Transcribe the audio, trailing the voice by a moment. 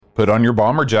Put on your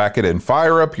bomber jacket and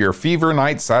fire up your Fever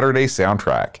Night Saturday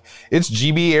soundtrack. It's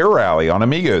GB Air Rally on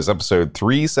Amigos, episode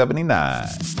 379.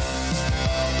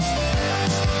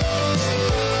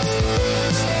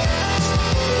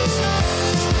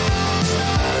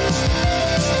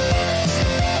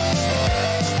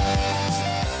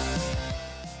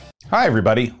 Hi,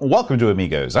 everybody. Welcome to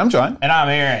Amigos. I'm John. And I'm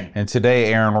Aaron. And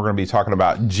today, Aaron, we're going to be talking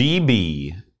about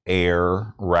GB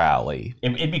Air Rally.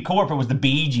 It'd be cool if it was the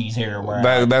Bee Gees here.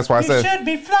 Where That's why I said... You should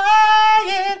be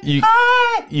flying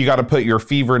high. You got to put your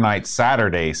Fever Night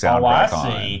Saturday soundtrack on. Oh,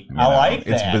 I see. I like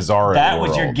that. It's bizarre. That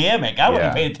was your gimmick. I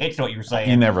wouldn't pay attention to what you were saying.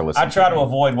 You never listen. I try to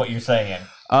avoid what you're saying.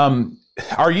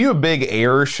 Are you a big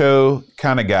air show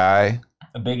kind of guy?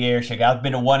 A big air show guy. I've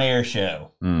been to one air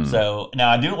show. So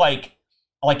now I do like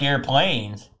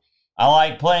airplanes. I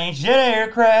like planes, jet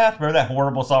aircraft. Remember that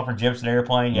horrible song from Jefferson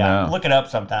Airplane? Yeah, look it up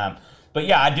sometime. But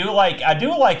yeah, I do like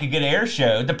a good air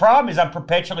show. The problem is I'm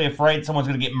perpetually afraid someone's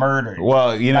going to get murdered. Well,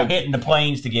 by hitting the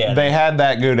planes together. They had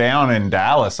that go down in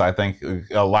Dallas, I think,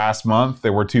 last month.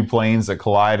 There were two planes that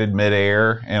collided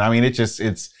midair, and I mean, it's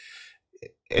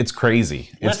crazy.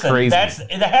 It's crazy.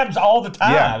 That happens all the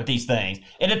time with these things.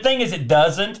 And the thing is, it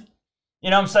doesn't. You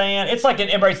know what I'm saying? It's like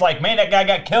everybody's like, man, that guy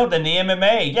got killed in the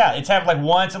MMA. Yeah, it's happened like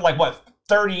once in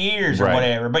 30 years or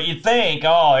whatever. But you think,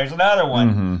 oh, there's another one.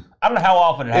 Mm-hmm. I don't know how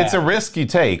often it happens. It's a risk you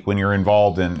take when you're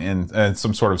involved in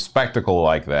some sort of spectacle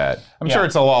like that. I'm sure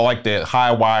it's a lot like the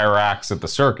high wire acts at the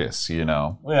circus, you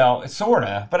know? Well, sort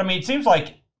of. But I mean, it seems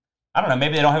like, I don't know,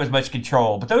 maybe they don't have as much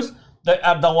control. But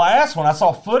the last one, I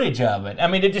saw footage of it. I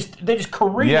mean, they just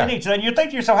careen in each other. And you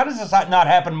think to yourself, how does this not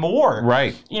happen more?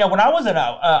 Right. You know, when I was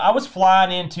I was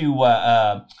flying into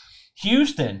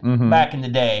Houston back in the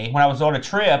day when I was on a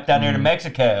trip down there to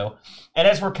Mexico, and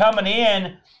as we're coming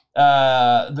in,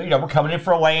 we're coming in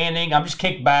for a landing. I'm just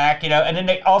kicked back, and then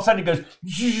all of a sudden it goes,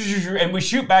 and we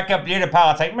shoot back up the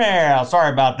pilot's like, man,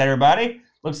 sorry about that, everybody.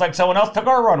 Looks like someone else took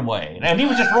our runway. And he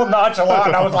was just real nonchalant.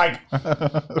 And I was like,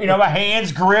 my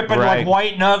hands gripping like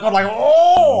white knuckle, like,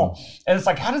 oh! And it's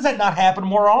like, how does that not happen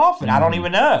more often? I don't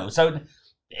even know. So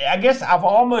I guess I've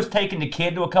almost taken the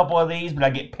kid to a couple of these, but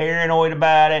I get paranoid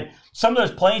about it. Some of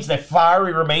those planes, that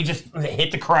fiery remain just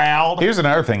hit the crowd. Here's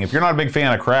another thing. If you're not a big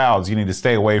fan of crowds, you need to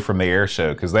stay away from the air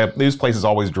show because these places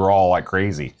always draw like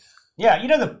crazy. Yeah,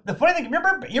 the funny thing,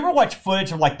 you ever watch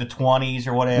footage of the 20s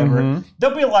or whatever?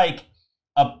 They'll be like,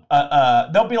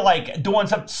 they'll be doing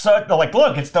something. They're like,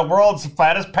 look, it's the world's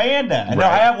fattest panda, and they'll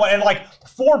have one, and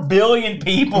 4 billion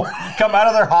people come out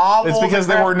of their hovels. It's because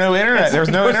there were no internet. There was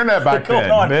no internet back then.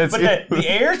 But the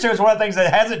air show is one of the things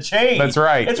that hasn't changed. That's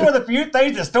right. It's one of the few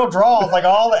things that still draws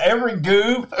every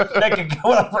goof that can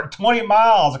go for 20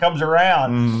 miles comes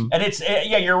around, and it's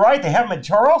you're right. They have them in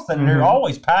Charleston, and they're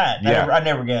always packed. I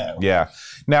never go. Yeah.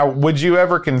 Now, would you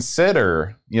ever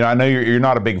consider? I know you're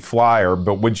not a big flyer,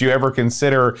 but would you ever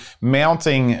consider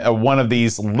mounting one of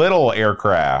these little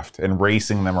aircraft and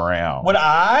racing them around? Would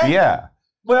I? Yeah.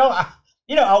 Well,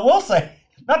 I will say,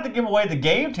 not to give away the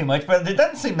game too much, but it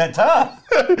doesn't seem that tough.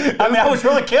 I mean, I was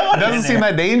really killing it. It doesn't seem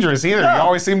that dangerous either. No. You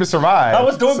always seem to survive. I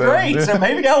was doing great, so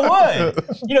maybe I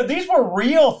would. These were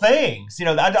real things.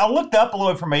 I looked up a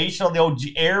little information on the old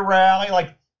air rally,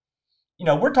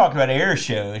 we're talking about air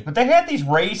shows, but they had these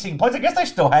racing planes. I guess they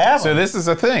still have them. So this is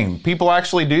a thing. People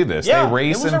actually do this. Yeah, they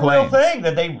race in planes. It was a real thing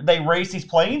that they race these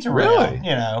planes around.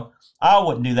 Really? I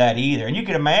wouldn't do that either. And you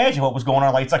can imagine what was going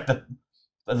on. It's like the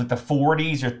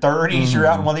 40s or 30s. You're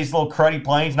out in one of these little cruddy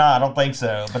planes. No, I don't think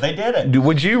so. But they did it.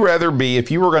 Would you rather be,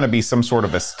 if you were going to be some sort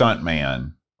of a stunt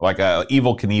man, like a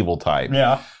Evel Knievel type?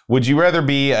 Yeah. Would you rather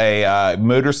be a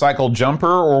motorcycle jumper,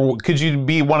 or could you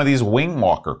be one of these wing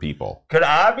walker people? Could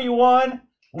I be one?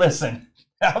 Listen,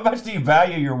 how much do you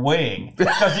value your wing?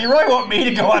 Because you really want me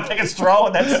to go out and take a stroll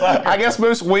in that sucker? I guess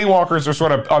most wing walkers are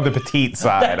sort of on the petite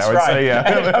side. That's I would say,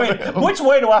 yeah. I mean, which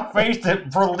way do I face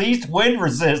for least wind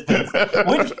resistance?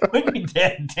 We'd be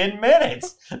dead in 10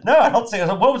 minutes. No, I don't see.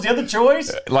 What was the other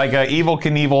choice? Like an Evel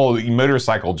Knievel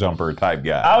motorcycle jumper type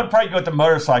guy. I would probably go with the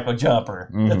motorcycle jumper.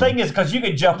 The thing is, because you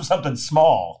could jump something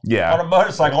small on a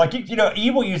motorcycle. Like,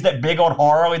 Evel used that big old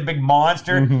Harley, the big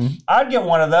monster. I'd get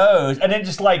one of those, and then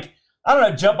just I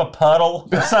don't know, jump a puddle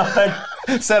or something.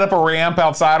 Set up a ramp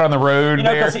outside on the road.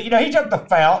 Because he jumped the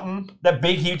fountain, that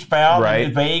big, huge fountain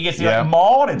in Vegas. He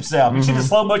mauled himself. You see the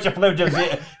slow motion flip,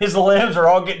 his limbs are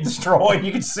all getting destroyed.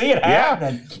 You can see it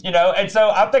happening. And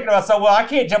so I'm thinking to myself, well, I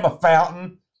can't jump a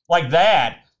fountain like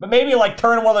that. But maybe like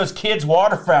turning one of those kids'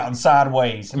 water fountains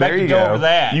sideways. And There you go go. over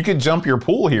that. You could jump your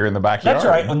pool here in the backyard. That's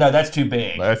right. Well, no, that's too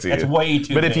big. That's way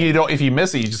too big. But if you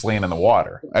miss it, you just land in the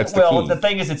water. That's the key. The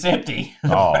thing is, it's empty.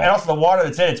 Oh. And also the water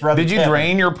that's in it's rather Did you heavy.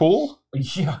 drain your pool?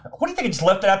 Yeah. What do you think? I just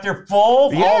left it out there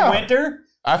full all winter?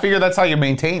 I figure that's how you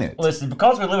maintain it. Listen,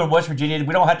 because we live in West Virginia,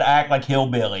 we don't have to act like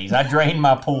hillbillies. I drained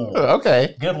my pool.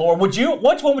 Okay. Good Lord. Which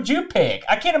one would you pick?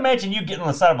 I can't imagine you getting on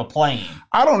the side of a plane.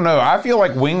 I don't know. I feel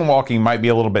like wing walking might be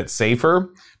a little bit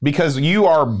safer because you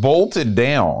are bolted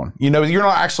down. You know, you're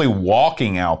not actually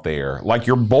walking out there. Like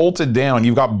you're bolted down.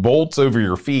 You've got bolts over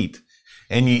your feet.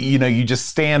 And you just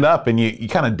stand up and you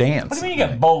kind of dance. What do you mean you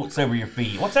got bolts over your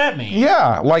feet? What's that mean?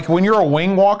 Yeah, like when you're a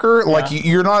wing walker, like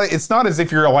you're not. It's not as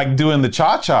if you're like doing the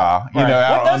cha-cha, out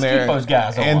on there. What does keep those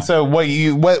guys on? And so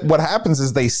what happens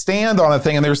is they stand on a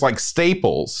thing and there's like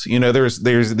staples. There's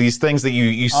these things that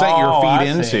you set your feet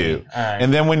into, right.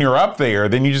 and then when you're up there,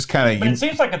 then you just kind of. But it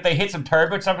seems like if they hit some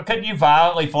turbulence, couldn't you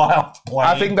violently fly off the plane?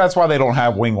 I think that's why they don't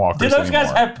have wing walkers. Do those anymore.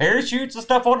 guys have parachutes and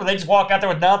stuff on, or they just walk out there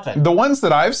with nothing? The ones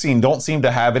that I've seen don't seem to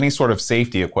have any sort of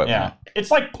safety equipment. Yeah. It's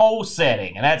like pole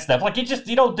setting and that stuff. Like you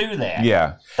don't do that.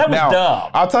 Yeah. That was dumb.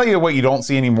 I'll tell you what you don't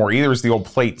see anymore either is the old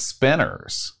plate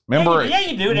spinners. Remember? Yeah,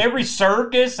 you do. In every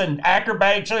circus and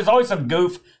acrobatic show, there's always some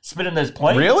goof spinning those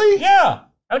plates. Really? Yeah.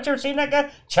 Haven't you ever seen that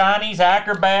guy? Chinese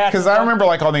acrobats. Because I remember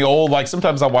like on the old, like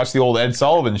sometimes I watch the old Ed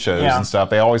Sullivan shows and stuff.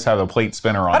 They always have the plate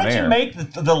spinner on there. How did you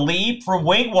make the leap from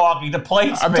wing walking to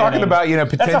plate spinning? I'm talking about,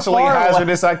 potentially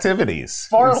hazardous activities.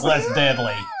 Far less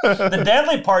deadly. The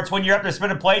deadly part's when you're up there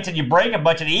spinning plates and you break a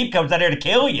bunch and the Eve comes out there to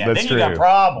kill you. That's then true. You got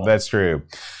problems. That's true.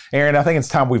 Aaron, I think it's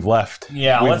time we've left.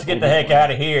 Yeah, let's get the heck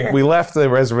out of here. We left the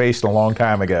reservation a long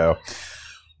time ago.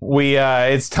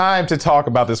 It's time to talk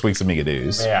about this week's Amiga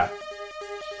News. Yeah.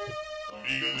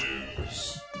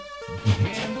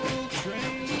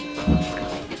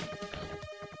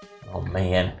 Oh,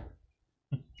 man.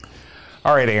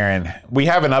 All right, Aaron, we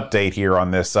have an update here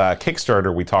on this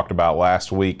Kickstarter we talked about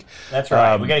last week. That's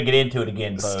right. We got to get into it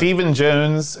again, folks. Stephen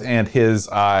Jones and his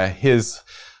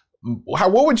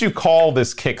what would you call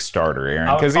this Kickstarter,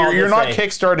 Aaron? Because you're not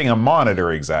kickstarting a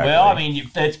monitor exactly. Well, I mean,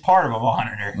 it's part of a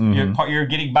monitor. Mm-hmm. You're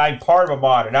getting by part of a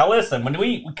monitor. Now, listen, when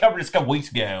we covered this a couple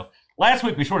weeks ago, last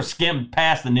week we sort of skimmed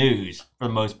past the news for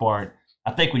the most part. I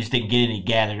think we just didn't get any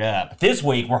gathered up. This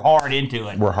week, we're hard into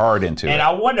it. And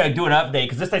I wanted to do an update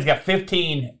because this thing's got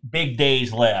 15 big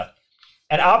days left.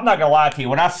 And I'm not going to lie to you.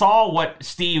 When I saw what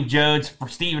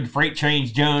Stephen Freight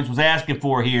Trains Jones was asking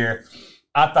for here,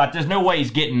 I thought there's no way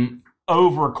he's getting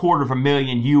over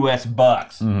 $250,000 US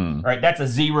bucks. Mm-hmm. Right? That's a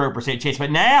 0% chance. But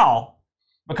now,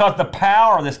 because the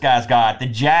power this guy's got, the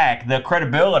jack, the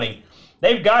credibility,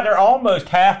 they're almost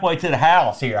halfway to the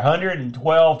house here.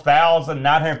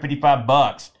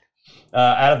 $112,955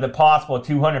 out of the possible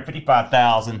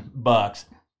 $255,000.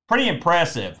 Pretty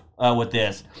impressive with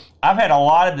this. I've had a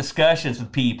lot of discussions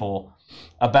with people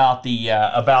about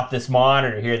this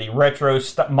monitor here, the retro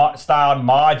styled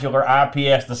modular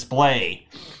IPS display,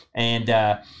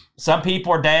 and some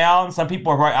people are down. Some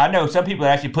people are right. I know some people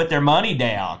that actually put their money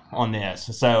down on this.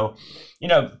 So,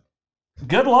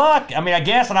 good luck. I mean, I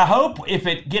guess, and I hope if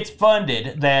it gets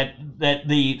funded that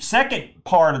the second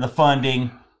part of the funding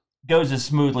goes as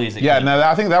smoothly as it can. Yeah, no,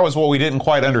 I think that was what we didn't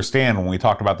quite understand when we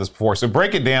talked about this before. So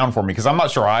break it down for me, because I'm not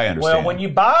sure I understand. Well, when you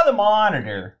buy the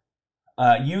monitor,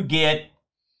 you get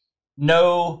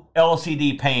no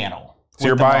LCD panel. So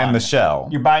you're buying the shell.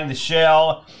 You're buying the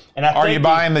shell. And are you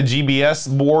buying the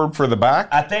GBS board for the back?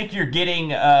 I think you're getting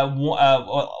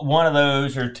one of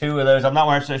those or two of those. I'm not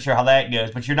 100% sure how that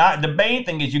goes, but you're not. The main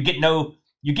thing is you get no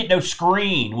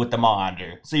screen with the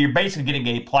monitor, so you're basically getting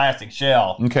a plastic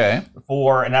shell. Okay.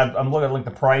 And I'm looking at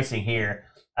the pricing here.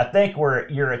 I think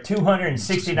you're at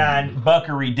 269 bucks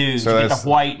reduced. So you get the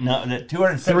white, the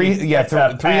 270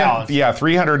 pounds. Yeah,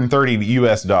 $330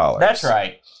 US. That's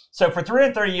right. So for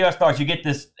 $330 US, you get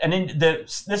this, and then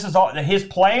this is all. His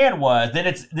plan was then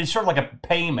it's sort of like a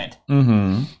payment.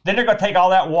 Mm-hmm. Then they're going to take all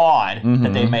that wad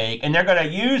that they make, and they're going to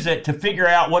use it to figure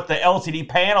out what the LCD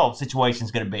panel situation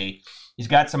is going to be. He's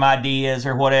got some ideas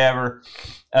or whatever,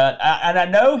 and I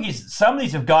know some of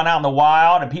these have gone out in the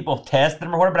wild and people have tested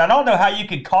them or whatever. But I don't know how you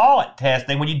could call it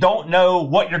testing when you don't know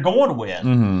what you're going with.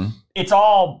 Mm-hmm. It's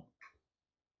all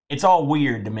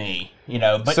weird to me,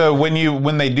 But so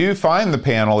when they do find the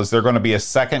panel, is there going to be a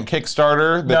second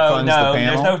Kickstarter that funds the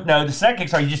panel? No. The second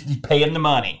Kickstarter, you pay them the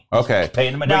money. Okay,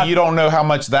 paying them. But now, you don't know how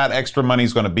much that extra money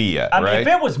is going to be yet, right? I mean, if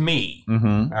it was me,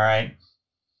 all right.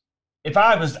 If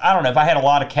I don't know, if I had a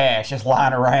lot of cash just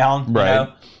lying around, right.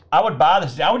 I would buy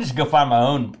this. I would just go find my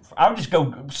own. I would just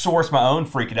go source my own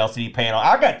freaking LCD panel.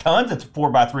 I got tons of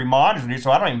 4x3 monitors here,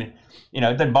 so I don't even You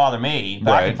know, it doesn't bother me.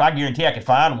 But Right. I guarantee I could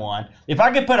find one. If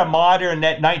I could put a monitor in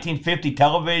that 1950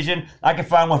 television, I could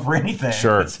find one for anything.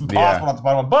 Sure. It's impossible not to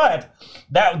find one. But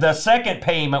the second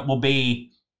payment will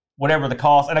be whatever the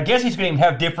cost. And I guess he's going to even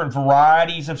have different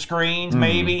varieties of screens,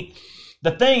 maybe.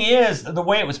 The thing is, the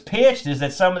way it was pitched is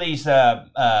that some of these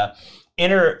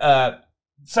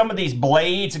some of these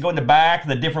blades that go in the back,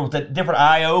 the different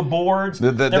I/O boards.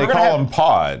 They call them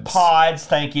pods. Pods,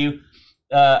 thank you.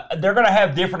 They're going to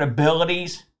have different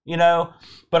abilities, you know,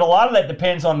 but a lot of that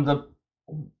depends on the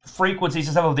frequencies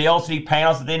and some of the LCD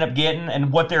panels that they end up getting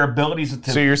and what their abilities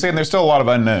are. So you're saying there's still a lot of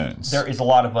unknowns. There is a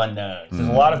lot of unknowns. There's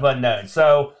a lot of unknowns.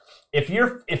 So if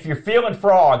you're feeling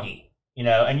froggy, you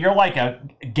know, and you're like a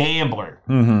gambler,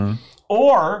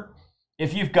 or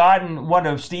if you've gotten one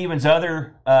of Steven's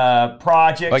other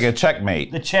projects, like a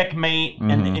checkmate, the checkmate,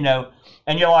 and you know,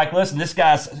 and you're like, listen, this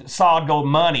guy's solid gold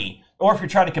money. Or if you're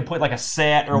trying to complete like a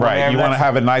set or whatever, right? You want to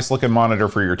have a nice looking monitor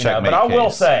for your checkmate. But I will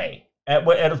case. say, and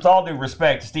with all due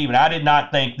respect to Steven, I did not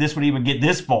think this would even get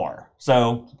this far.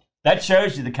 So that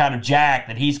shows you the kind of jack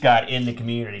that he's got in the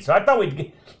community. So I thought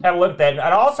we'd have a look at that. And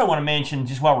I also want to mention,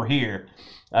 just while we're here,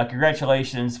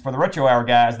 congratulations for the Retro Hour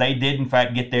guys. They did in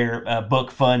fact get their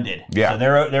book funded. Yeah. So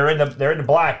they're in the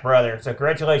black, brother. So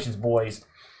congratulations, boys.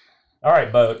 All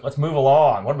right, Boat, let's move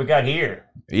along. What do we got here?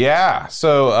 Yeah.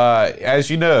 So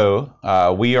as you know,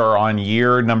 we are on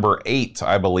year number 8,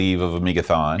 I believe, of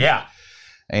Amigathon. Yeah.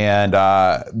 And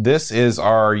this is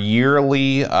our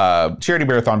yearly charity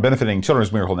marathon benefiting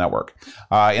Children's Miracle Network.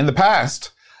 In the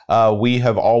past, we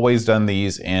have always done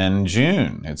these in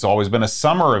June. It's always been a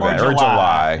summer event, or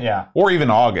July, yeah, or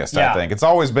even August, yeah. I think. It's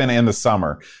always been in the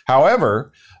summer.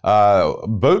 However,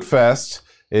 Boat Fest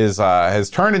has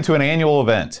turned into an annual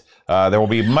event. There will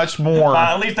be much more.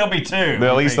 At least there'll be 2.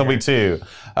 At least there'll be 2.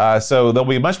 So there'll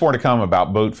be much more to come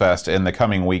about Boat Fest in the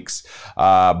coming weeks.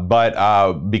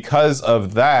 But because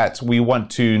of that, we want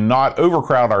to not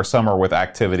overcrowd our summer with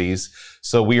activities.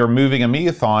 So we are moving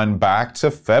Amigathon back to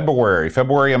February.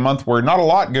 February, a month where not a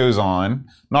lot goes on,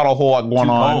 not a whole lot going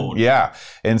on. Cold. Yeah.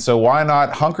 And so why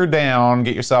not hunker down,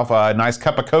 get yourself a nice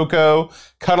cup of cocoa,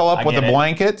 cuddle up with a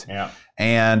blanket. Yeah.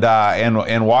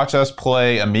 And watch us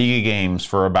play Amiga games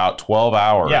for about 12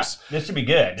 hours. Yeah, this should be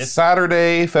good.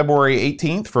 Saturday, February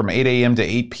 18th from 8 a.m. to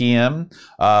 8 p.m.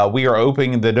 We are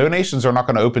opening. The donations are not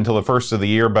going to open until the first of the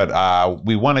year, but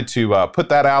we wanted to put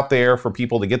that out there for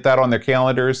people to get that on their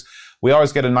calendars. We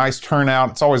always get a nice turnout.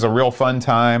 It's always a real fun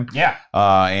time. Yeah.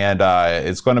 And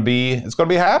it's going to be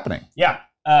happening. Yeah.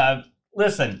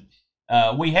 Listen,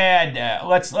 we had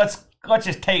let's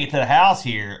just take it to the house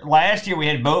here. Last year we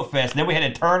had Boat Fest, and then we had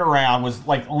a turnaround was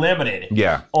like limited.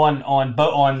 Yeah. On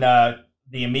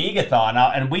the Amigathon,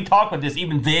 and we talked about this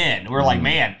even then. We were like,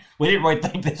 man, we didn't really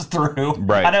think this through.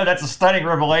 Right. I know that's a stunning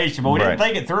revelation, but we didn't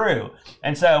Right. think it through.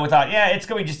 And so we thought, yeah, it's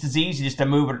going to be just as easy just to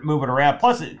move it around.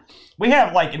 Plus, we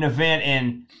have like an event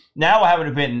now we'll have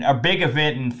a big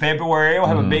event in February. We'll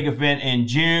have a big event in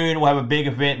June. We'll have a big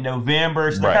event in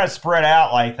November. So they're Right. kind of spread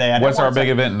out like that. What's our big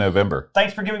event in November?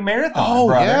 Thanksgiving Marathon, Oh,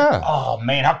 brother. yeah. Oh,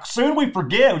 man, how soon we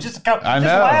forget. It was just a couple, I know.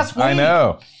 last week. I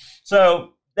know.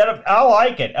 So I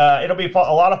like it. It'll be a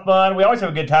lot of fun. We always have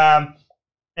a good time.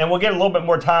 And we'll get a little bit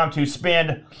more time to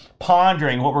spend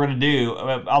pondering what we're going to do.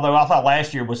 Although I thought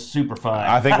last year was super fun.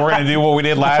 I think we're going to do what we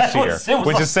did last year, It was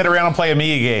which like- is sit around and play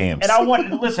Amiga games. And I want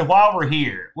to listen while we're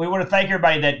here. We want to thank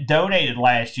everybody that donated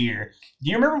last year. Do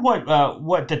you remember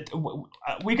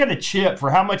we got a chip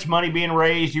for how much money being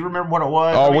raised? Do you remember what it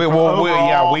was? Oh,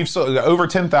 overall, we've sold over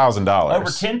 $10,000. over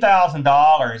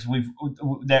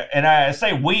 $10,000. And I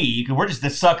say we because we're just the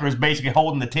suckers basically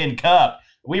holding the tin cup.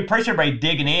 We appreciate everybody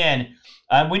digging in.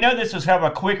 We know this was kind of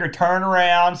a quicker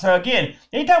turnaround. So again,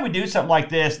 anytime we do something like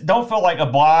this, don't feel like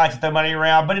obliged to throw money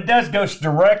around, but it does go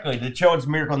directly to the Children's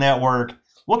Miracle Network.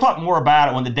 We'll talk more about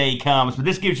it when the day comes, but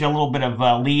this gives you a little bit of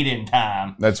lead-in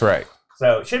time. That's right.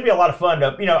 So it should be a lot of fun.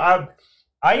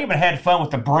 I even had fun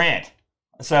with the Brent.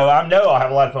 So I know I'll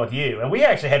have a lot of fun with you. And we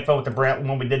actually had fun with the Brent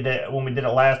when we did it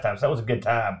last time. So that was a good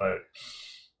time, Boat.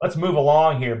 Let's move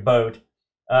along here, Boat,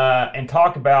 and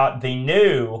talk about the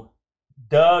new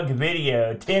Doug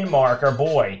video, Tin Mark, our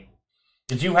boy.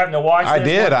 Did you happen to watch this? I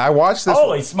did. I watched this.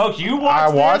 Holy smokes, you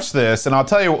watched this? I watched this, and I'll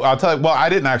tell you. Well, I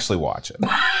didn't actually watch it.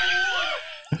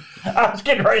 I was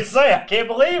getting ready to say, I can't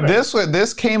believe it.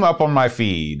 This came up on my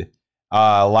feed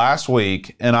last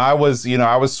week, and I was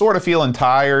sort of feeling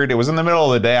tired. It was in the middle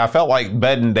of the day. I felt like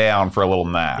bedding down for a little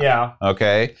nap. Yeah.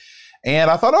 Okay. And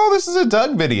I thought, oh, this is a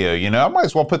Doug video. I might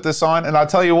as well put this on. And I'll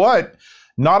tell you what,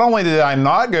 not only did I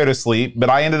not go to sleep, but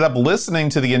I ended up listening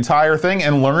to the entire thing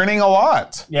and learning a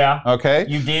lot. Yeah. Okay.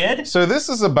 You did? So this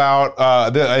is about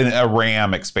a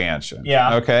RAM expansion.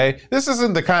 Yeah. Okay. This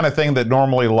isn't the kind of thing that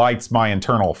normally lights my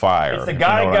internal fire. It's the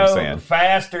gotta go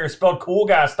faster, spelled cool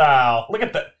guy style. Look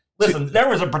at the. Listen, there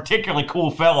was a particularly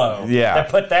cool fellow that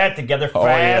put that together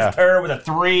faster with a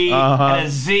 3 and a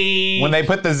Z. When they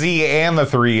put the Z and the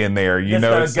 3 in there, you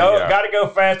know it's gotta go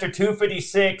faster,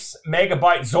 256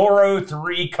 megabyte Zorro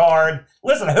 3 card.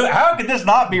 Listen, how could this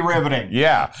not be riveting?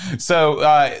 Yeah. So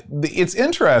it's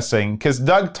interesting because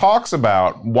Doug talks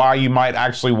about why you might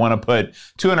actually want to put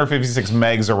 256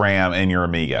 megs of RAM in your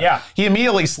Amiga. Yeah. He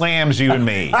immediately slams you and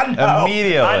me. I know.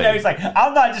 Immediately. I know. He's like,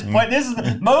 I'm not just playing. This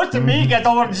is most Amigas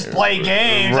don't want to just play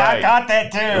games. Right. I got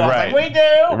that too. Right. I was like, we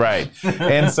do. Right.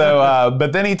 And so,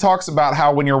 but then he talks about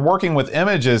how when you're working with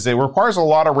images, it requires a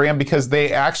lot of RAM because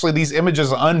these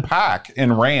images unpack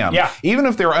in RAM. Yeah. Even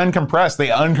if they're uncompressed, they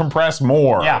uncompress more.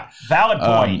 Yeah. Valid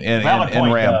point. Valid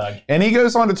point, RAM. Doug. And he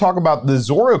goes on to talk about the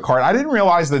Zorro card. I didn't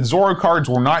realize that Zorro cards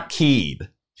were not keyed.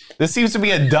 This seems to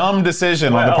be a dumb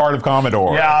decision on the part of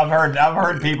Commodore. Yeah, I've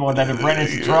heard people that have run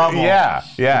into trouble. Yeah.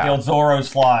 With the old Zorro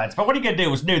slides. But what are you gonna do?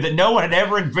 It was new that no one had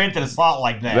ever invented a slot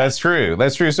like that. That's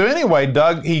true. So anyway,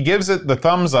 Doug, he gives it the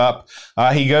thumbs up.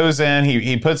 He goes in,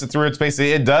 he puts it through its paces.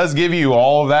 It does give you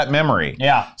all of that memory.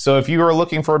 Yeah. So if you are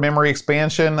looking for a memory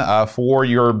expansion for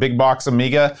your big box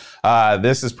Amiga,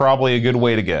 this is probably a good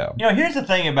way to go. You know, here's the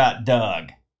thing about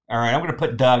Doug. All right, I'm gonna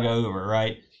put Doug over,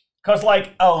 right? Because,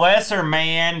 like, a lesser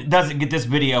man doesn't get this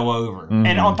video over. Mm-hmm.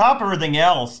 And on top of everything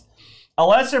else, a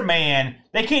lesser man,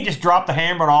 they can't just drop the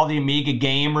hammer on all the Amiga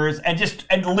gamers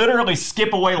and literally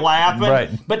skip away laughing.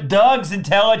 Right. But Doug's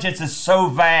intelligence is so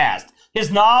vast. His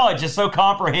knowledge is so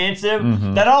comprehensive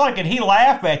that not only can he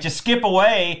laugh at you, skip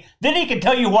away, then he can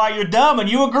tell you why you're dumb and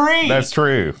you agree. That's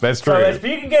true. So if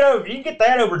you can get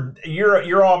that over,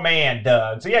 you're all man,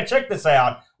 Doug. So yeah, check this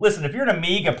out. Listen, if you're an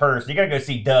Amiga person, you got to go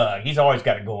see Doug. He's always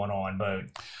got it going on, bud.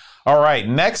 All right,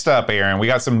 next up, Aaron, we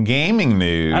got some gaming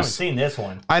news. I haven't seen this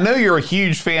one. I know you're a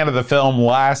huge fan of the film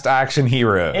Last Action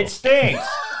Hero. It stinks.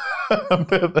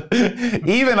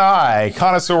 Even I,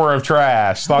 connoisseur of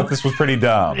trash, thought this was pretty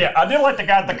dumb. Yeah, I did like the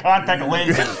guy with the contact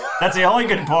lenses. That's the only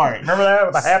good part. Remember that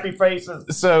with the happy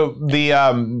faces? So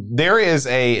there is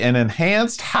an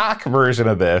enhanced hack version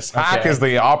of this. Okay. Hack is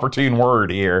the opportune word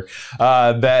here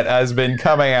that has been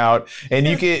coming out, and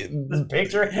you get this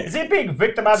picture. Is he being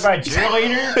victimized by a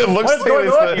cheerleader? It looks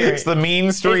like it's the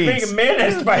mean streets. He's being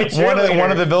menaced by a cheerleader.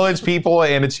 One of the village people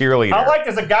and a cheerleader. I like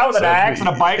there's a guy with an axe and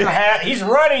a biker hat. He's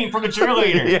running from the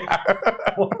cheerleader.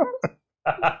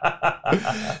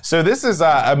 Yeah. So this is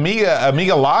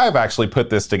Amiga Live actually put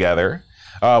this together.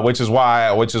 Which is why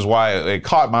it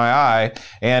caught my eye.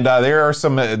 And there are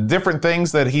some different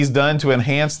things that he's done to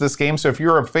enhance this game. So if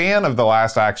you're a fan of The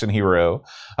Last Action Hero,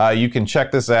 you can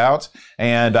check this out.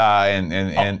 And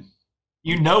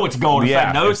you know it's gold.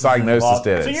 Yeah, Psygnosis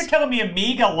did it. So you're telling me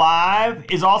Amiga Live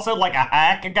is also like a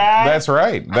hack guy? That's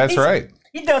right.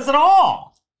 He does it all.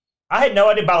 I had no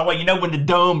idea, by the way, you know, when the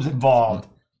dome's involved.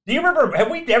 Do you remember, have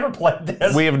we ever played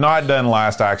this? We have not done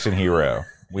Last Action Hero.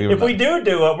 If we do it,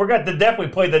 we're going to definitely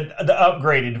play the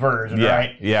upgraded version,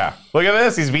 right? Yeah. Look at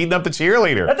this. He's beating up the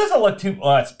cheerleader. That doesn't look too,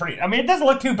 it's pretty, I mean, it doesn't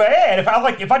look too bad. If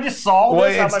I just saw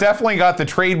this. Well, it's definitely got the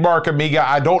trademark Amiga,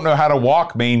 I don't know how to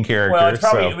walk main character. Well, it's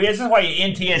probably, this is why you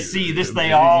NTSC this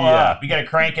thing all up. You got to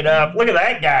crank it up. Look at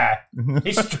that guy.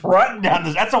 He's strutting down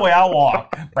this. That's the way I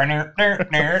walk.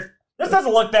 This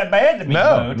doesn't look that bad to me.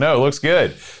 No, it looks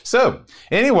good. So,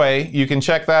 anyway, you can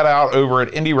check that out over at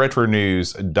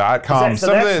indieretronews.com.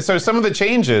 Some of the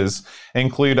changes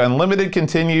include unlimited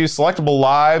continues, selectable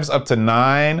lives up to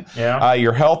 9. Yeah.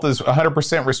 Your health is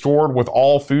 100% restored with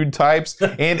all food types,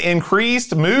 and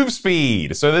increased move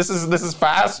speed. So this is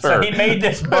faster. So he made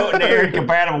this boat and air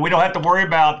compatible. We don't have to worry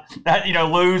about that,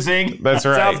 losing. That's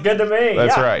right. Sounds good to me.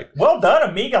 That's right. Well done,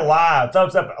 Amiga Live.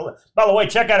 Thumbs up. By the way,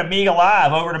 check out Amiga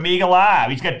Live over at Amiga Live.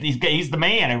 He's the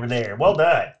man over there. Well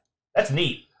done. That's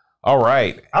neat. All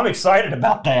right. I'm excited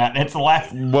about that. It's the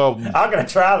last. Well, I'm going to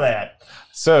try that.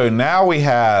 So now we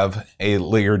have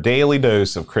your daily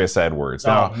dose of Chris Edwards.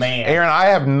 Now, man. Aaron, I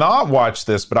have not watched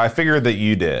this, but I figured that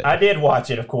you did. I did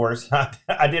watch it, of course.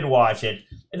 I did watch it.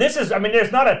 This is, I mean,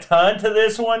 there's not a ton to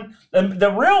this one.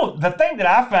 The thing that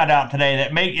I found out today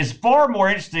that is far more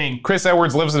interesting. Chris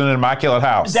Edwards lives in an immaculate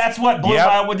house. That's what blew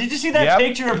my mind. Did you see that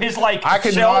picture of his I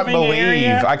could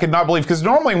not believe because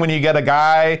normally when you get a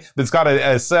guy that's got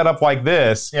a setup like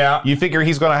this, you figure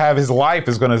he's going to have his life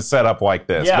is going to set up like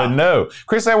this. But no,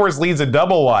 Chris Edwards leads a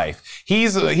double life.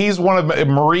 He's one of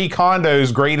Marie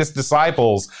Kondo's greatest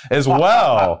disciples as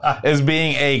well as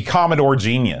being a Commodore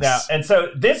genius. Yeah, and so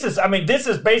this is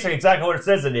basically exactly what it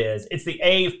says it is. It's the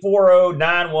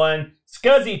A4091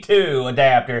 SCSI 2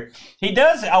 adapter.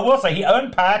 I will say, he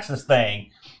unpacks this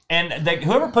thing, and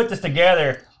whoever put this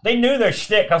together, they knew their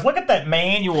shtick. Because look at that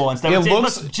manual and stuff. It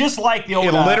looks just like the old.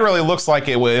 It literally looks like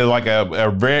it was like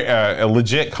a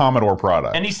legit Commodore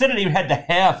product. And he said it even had the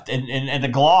heft and the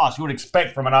gloss you would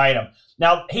expect from an item.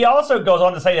 Now, he also goes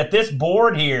on to say that this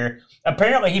board here,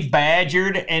 apparently he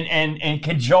badgered and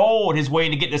cajoled his way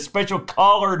to get this special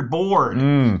colored board.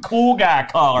 Cool guy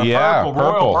color, purple,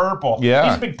 royal purple. Yeah.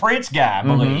 He's a big Prince guy, I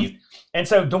believe. And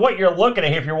so to what you're looking at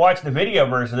here, if you're watching the video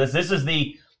version of this is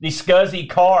the SCSI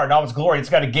car in all its glory. It's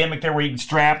got a gimmick there where you can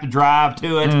strap the drive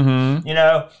to it. You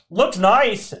know, looks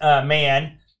nice,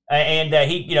 man. And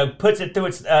he, puts it through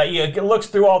its, looks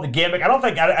through all the gimmick. I don't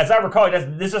think, as I recall,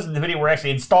 this isn't the video where he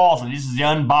actually installs it. This is the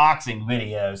unboxing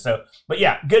video. So, but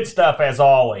yeah, good stuff as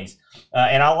always.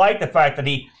 And I like the fact that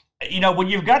he, when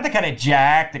you've got the kind of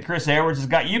jack that Chris Edwards has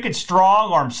got, you can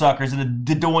strong arm suckers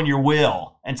into doing your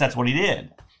will. And that's what he did.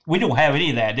 We don't have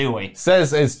any of that, do we?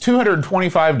 Says it's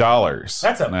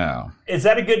 $225. Is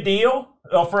that a good deal?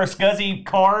 For a SCSI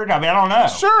card? I mean, I don't know.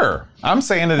 Sure. I'm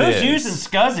saying it is. Who's using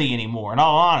SCSI anymore, in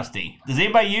all honesty? Does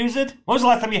anybody use it? When was the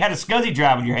last time you had a SCSI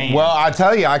drive in your hand? Well, I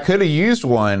tell you, I could have used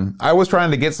one. I was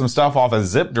trying to get some stuff off a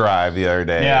zip drive the other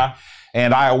day. Yeah.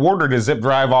 And I ordered a zip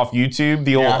drive off YouTube,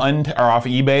 or off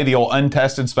eBay, the old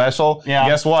untested special. Yeah.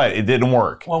 Guess what? It didn't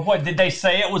work. Well, what did they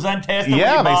say? It was untested?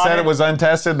 Yeah, they said it was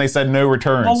untested, and they said no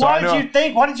return. Well, what did you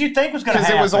think was going to happen? Because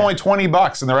it was only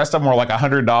 $20, and the rest of them were like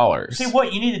 $100. See,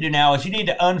 what you need to do now is you need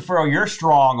to unfurl your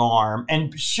strong arm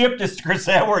and ship this to Chris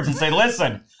Edwards and say,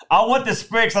 listen, I want this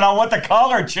fixed, and I want the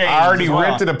color changed. I already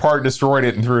ripped it apart, destroyed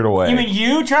it, and threw it away. You mean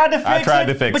you tried to fix it? I tried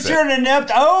to fix it. But you're an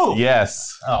inept oaf.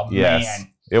 Yes. Oh, yes. man.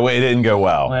 It didn't go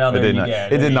well. Well, it did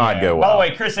not go well. By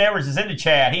the way, Chris Edwards is in the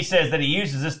chat. He says that he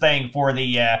uses this thing for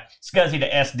the SCSI to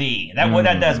SD.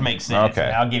 That does make sense.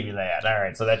 Okay. I'll give you that. All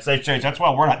right. So that's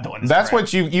why we're not doing this. That's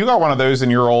what you got one of those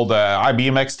in your old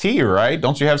IBM XT, right?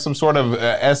 Don't you have some sort of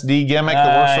SD gimmick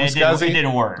that works from SCSI? It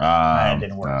didn't work. It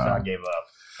didn't work, so I gave up.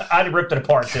 I ripped it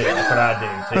apart too. That's what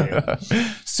I do too.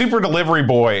 Super Delivery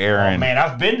Boy, Aaron. Oh man,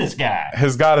 I've been this guy.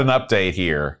 Has got an update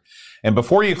here. And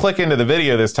before you click into the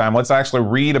video this time, let's actually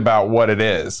read about what it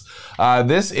is.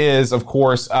 This is, of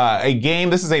course, a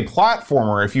game. This is a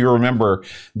platformer, if you remember,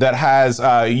 that has,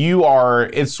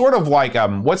 it's sort of like,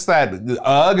 what's that,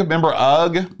 UGG? Remember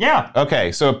UGG? Yeah.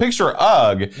 Okay, so picture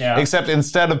UGG, except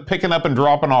instead of picking up and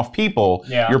dropping off people,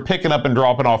 you're picking up and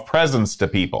dropping off presents to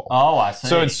people. Oh, I see.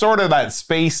 So it's sort of that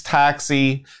space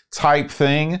taxi type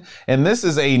thing. And this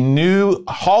is a new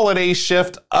holiday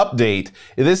shift update.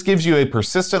 This gives you a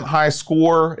persistent high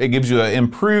score. It gives you an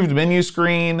improved menu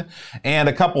screen and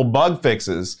a couple bug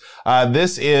fixes.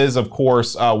 This is, of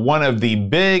course, one of the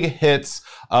big hits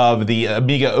of the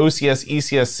Amiga OCS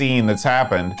ECS scene that's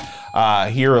happened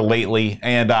here lately.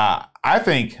 And I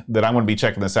think that I'm going to be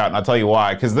checking this out, and I'll tell you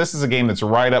why, because this is a game that's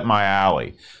right up my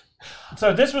alley.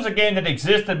 So this was a game that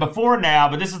existed before now,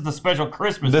 but this is the special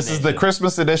Christmas edition. This is the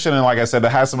Christmas edition, and like I said,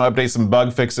 it has some updates, some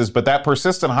bug fixes, but that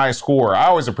persistent high score, I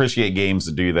always appreciate games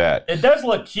that do that. It does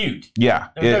look cute. Yeah.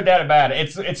 There's no doubt about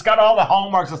it. It's got all the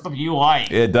hallmarks of stuff you like.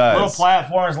 It does. Little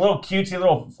platforms, little cutesy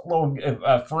little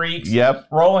freaks. Yep.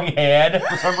 Rolling head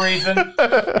for some reason.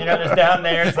 There's down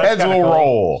there. So heads will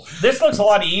roll. This looks a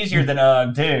lot easier than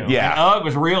UGG, too. Yeah. And UGG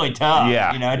was really tough.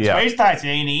 Yeah. Space Taxi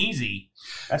ain't easy.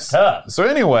 That's tough. So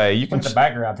anyway, you can... Look at the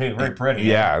background, too. Very pretty.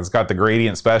 Yeah, it's got the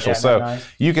gradient special. So nice.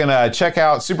 You can check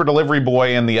out Super Delivery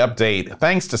Boy and the update.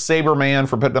 Thanks to Saberman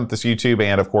for putting up this YouTube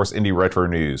and, of course, Indie Retro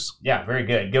News. Yeah, very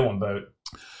good. Good one, Boat.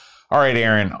 All right,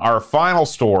 Aaron, our final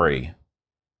story.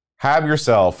 Have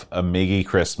yourself a Miggy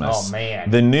Christmas. Oh,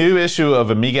 man. The new issue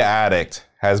of Amiga Addict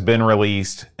has been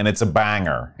released, and it's a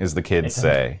banger, as the kids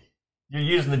say. You're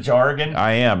using the jargon?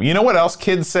 I am. You know what else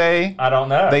kids say? I don't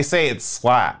know. They say it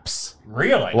slaps.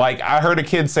 Really? Like, I heard a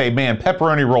kid say, man,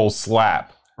 pepperoni rolls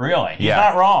slap. Really? He's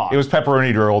not wrong. It was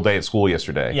pepperoni roll day at school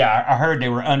yesterday. Yeah, I heard they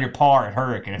were under par at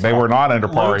Hurricane. They were not under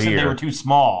par Luke here. said they were too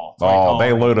small. Oh,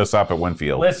 they load us up at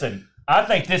Winfield. Listen, I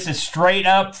think this is straight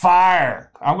up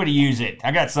fire. I'm going to use it.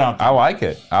 I got something. I like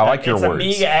it. I like your words.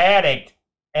 It's Amiga Addict.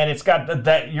 and it's got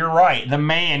that. You're right, the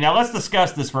man. Now let's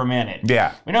discuss this for a minute.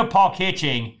 Yeah. We know Paul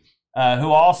Kitching,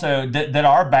 who also did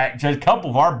a couple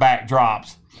of our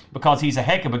backdrops because he's a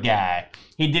heck of a guy.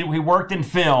 He worked in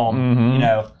film, you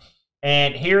know.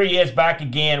 And here he is back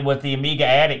again with the Amiga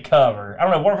Addict cover. I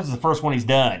don't know, what if this is the first one he's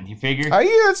done? You figure?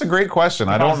 Yeah, that's a great question.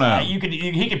 I don't know.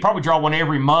 He could probably draw one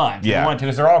every month if he wanted to,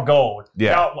 because they're all gold.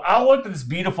 Yeah. Now, I looked at this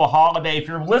beautiful holiday. If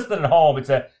you're listening at home, it's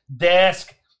a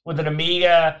desk with an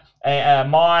Amiga, a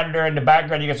monitor in the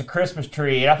background. You got a Christmas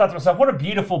tree. And I thought to myself, what a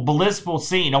beautiful, blissful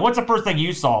scene. Now, what's the first thing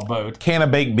you saw, Boat? Can of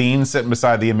baked beans sitting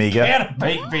beside the Amiga. Can of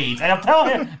baked beans. And I'm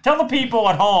tell the people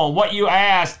at home what you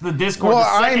asked the Discord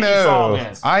the second you saw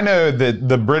this. I know that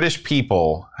the British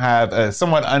people have a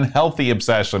somewhat unhealthy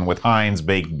obsession with Heinz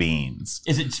baked beans.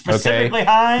 Is it specifically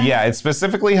Heinz? Yeah, it's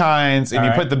specifically Heinz, and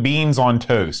you put the beans on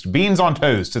toast. Beans on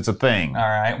toast, it's a thing. All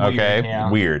right. Weird, okay? Yeah.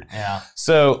 Weird. Yeah.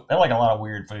 So they like a lot of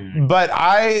weird food. But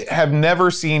I have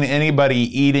never seen anybody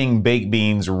eating baked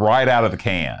beans right out of the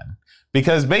can.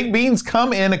 Because baked beans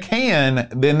come in a can,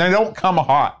 then they don't come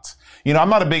hot. You know, I'm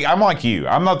like you.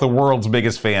 I'm not the world's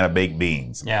biggest fan of baked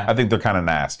beans. Yeah. I think they're kind of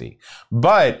nasty.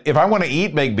 But if I want to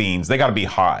eat baked beans, they got to be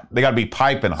hot. They got to be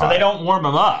piping hot. So they don't warm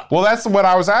them up. Well, that's what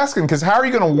I was asking, because how are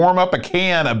you going to warm up a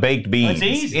can of baked beans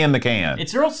in the can?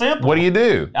 It's real simple. What do you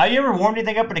do? Have you ever warmed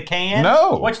anything up in a can?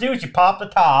 No. What you do is you pop the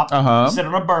top, you sit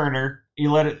on a burner,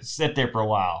 you let it sit there for a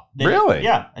while. Then really?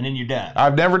 Yeah, and then you're done.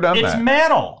 I've never done that. It's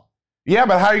metal. Yeah,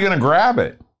 but how are you going to grab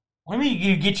it? What do you mean?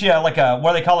 You get you like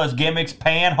what do they call those gimmicks?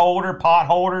 Pan holder, pot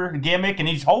holder gimmick, and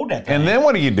you just hold that thing. And then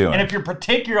what are you doing? And if you're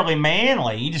particularly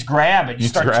manly, you just grab it. You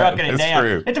start chucking it down.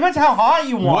 True. It depends how hot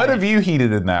you want What have you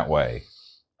heated in that way?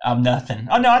 Nothing.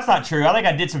 Oh, no, that's not true. I think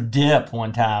I did some dip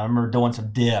one time. I remember doing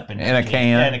some dip. In a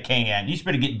can? Yeah, in a can. You should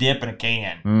be able to get dip in a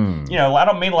can. You know, I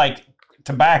don't mean like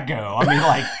tobacco. I mean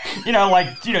like,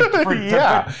 for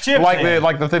chips.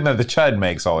 Like the thing that the Chud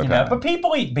makes all the time. But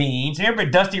people eat beans. You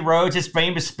remember Dusty Rhodes, his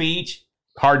famous speech?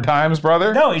 Hard times,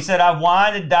 brother? No, he said, I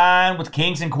wined and dined with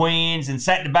kings and queens and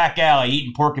sat in the back alley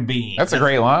eating pork and beans. That's a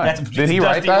great line. Did he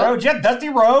write that? Rhodes. Yeah, Dusty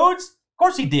Rhodes. Of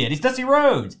course he did. He's Dusty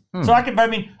Rhodes. So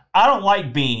I don't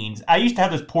like beans. I used to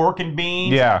have those pork and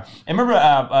beans. Yeah. And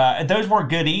remember, those weren't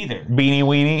good either. Beanie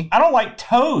weenie? I don't like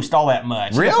toast all that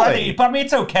much. Really? I mean,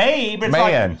 it's okay, but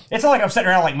it's not like I'm sitting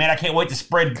around like, man, I can't wait to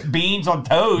spread beans on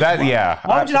toast.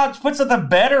 Why would you not put something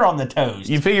better on the toast?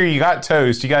 You figure you got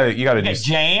toast, you got to do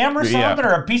jam or something,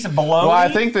 or a piece of bologna. Well, I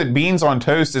think that beans on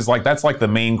toast that's like the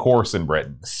main course in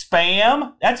Britain.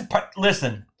 Spam?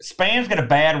 Listen, Spam's got a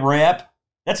bad rep.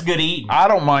 That's good eating. I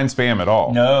don't mind Spam at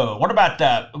all. No. What about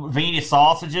Vienna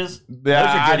sausages? Yeah,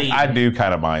 those are good eating. I do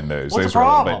kind of mind those. What's the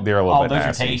problem? They're a little bit nasty.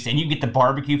 Those are tasty. And you get the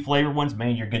barbecue flavored ones,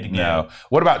 man, you're good to go. No.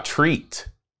 What about treat?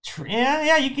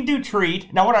 Yeah, you can do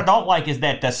treat. Now, what I don't like is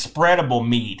that spreadable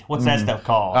meat. What's that stuff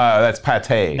called? That's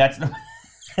pate.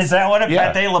 Is that what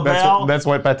pate labelle? That's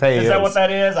what pate is. Is that what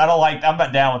that is? I'm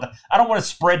not down with that. I don't want to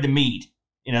spread the meat.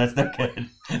 You know, that's not good.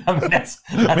 I mean, that's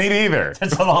me neither.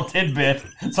 That's a little tidbit.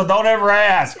 So don't ever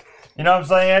ask. You know what I'm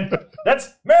saying? That's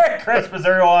Merry Christmas,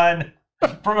 everyone.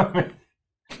 From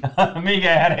Amiga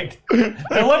Addict.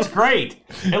 It looks great.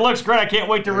 I can't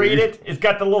wait to read it. It's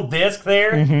got the little disc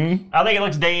there. Mm-hmm. I think it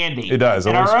looks dandy. It does.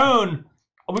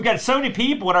 We've got so many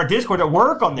people in our Discord that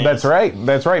work on this. That's right.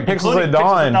 Pixels at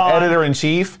Dawn,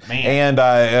 editor-in-chief, and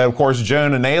of course,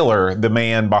 Jonah Naylor, the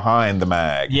man behind the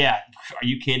mag. Yeah. Are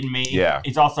you kidding me? Yeah.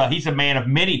 He's a man of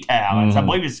many talents. I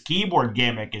believe his keyboard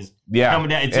gimmick is coming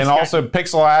down. And also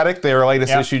Pixel Addict, their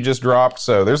latest issue just dropped.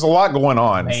 So there's a lot going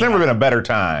on. It's never been a better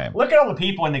time. Look at all the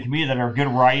people in the community that are good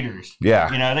writers.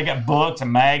 Yeah. You know, they got books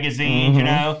and magazines, you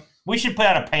know. We should put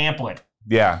out a pamphlet.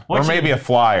 Yeah, or maybe a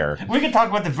flyer. We can talk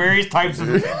about the various types of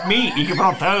meat you can put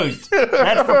on toast.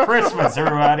 That's for Christmas,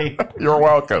 everybody. You're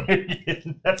welcome.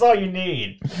 That's all you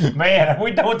need. Man, are we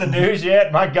done with the news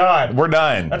yet? My God. We're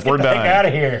done. Let's get the heck out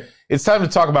of here. It's time to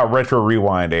talk about Retro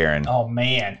Rewind, Aaron. Oh,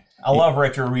 man. I love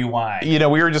Retro Rewind. You know,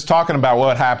 we were just talking about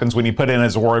what happens when you put in a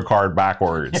Zorro card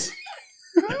backwards.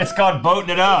 It's called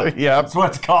boating it up. Yep. That's what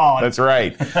it's called. That's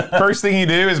right. First thing you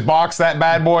do is box that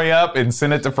bad boy up and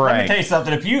send it to Frank. Let me tell you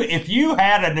something. If you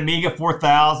had an Amiga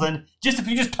 4000, if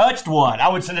you just touched one, I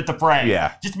would send it to Frank.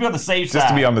 Yeah. Just to be on the safe side. Just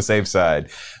to be on the safe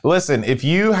side. Listen, if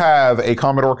you have a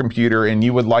Commodore computer and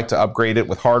you would like to upgrade it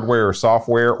with hardware or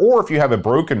software, or if you have a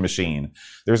broken machine,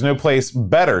 there's no place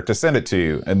better to send it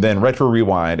to than Retro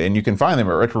Rewind, and you can find them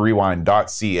at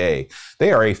retrorewind.ca.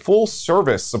 They are a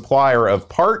full-service supplier of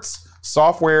parts,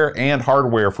 software and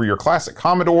hardware for your classic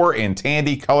Commodore and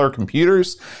Tandy color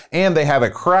computers. And they have a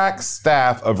crack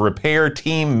staff of repair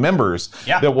team members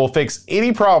that will fix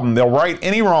any problem. They'll right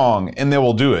any wrong, and they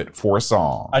will do it for a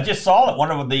song. I just saw that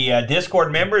one of the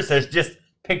Discord members has just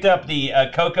picked up the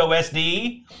Coco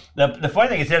SD. The funny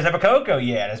thing is, he doesn't have a Coco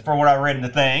yet. That's from what I read in the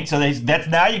thing. So that's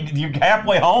now you're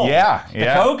halfway home. Yeah.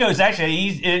 The Coco's actually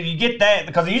you get that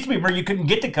because it used to be where you couldn't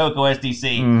get the Coco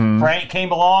SDC. Mm-hmm. Frank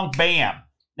came along, bam.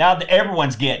 Now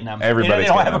everyone's getting them. Everybody's they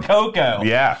don't getting have a Coco.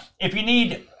 Yeah. If you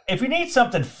need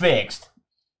something fixed,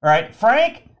 right?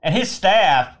 Frank and his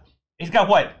staff, he's got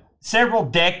what? Several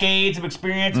decades of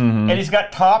experience, and he's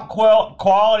got top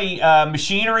quality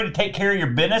machinery to take care of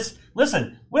your business.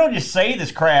 Listen, we don't just say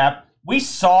this crap. We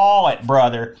saw it,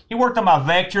 brother. He worked on my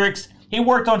Vectrix. He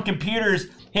worked on computers.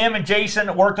 Him and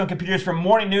Jason worked on computers from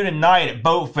morning, noon, and night at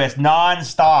Boat Fest,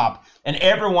 nonstop. And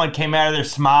everyone came out of there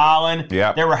smiling.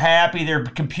 Yep. They were happy. Their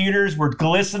computers were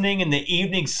glistening in the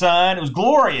evening sun. It was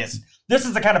glorious. This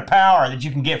is the kind of power that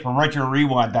you can get from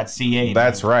RetroRewind.ca.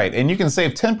 That's right. And you can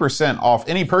save 10% off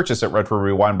any purchase at Retro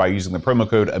Rewind by using the promo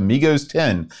code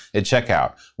Amigos10 at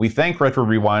checkout. We thank Retro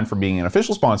Rewind for being an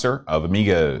official sponsor of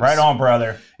Amigos. Right on,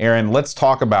 brother. Aaron, let's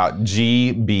talk about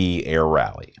GB Air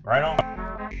Rally. Right on.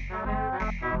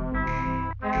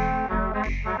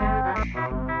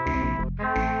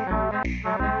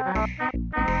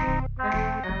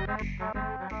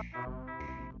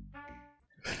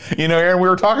 You know, Aaron, we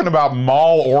were talking about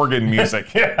mall organ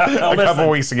music a couple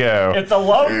weeks ago. If the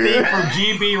low theme from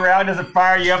GB Round doesn't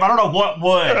fire you up, I don't know what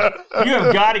would. You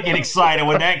have got to get excited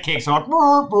when that kicks on.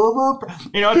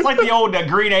 You know, it's like the old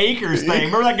Green Acres thing.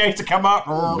 Remember that guy used to come out?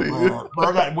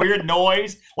 Remember that weird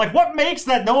noise? Like, what makes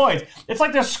that noise? It's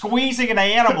like they're squeezing an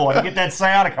animal and you get that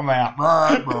sound to come out.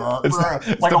 It's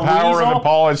like the a power weasel. of the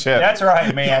pollen chip. That's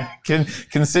right, man.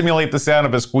 Can simulate the sound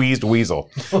of a squeezed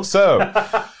weasel. So,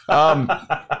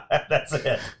 that's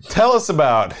it. Tell us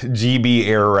about GB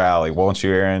Air Rally, won't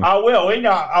you, Aaron? I will. You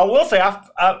know, I will say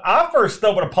I first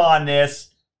stumbled upon this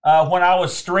when I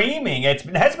was streaming. It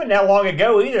hasn't been that long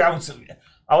ago either.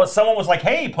 Someone was like,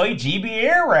 "Hey, play GB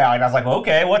Air Rally," and I was like,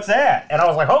 "Okay, what's that?" And I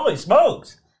was like, "Holy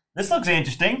smokes, this looks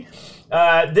interesting."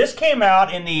 This came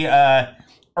out in the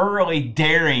early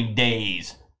daring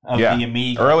days of the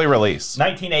Amiga. Early release.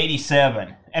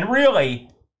 1987. And really,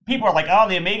 people are like, "Oh,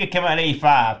 the Amiga came out in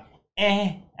 85."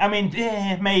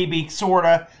 Maybe, sort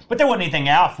of, but there wasn't anything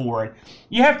out for it.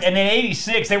 And in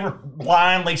 86, they were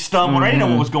blindly stumbling. I didn't know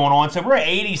what was going on. So we're at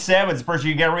 87, it's the first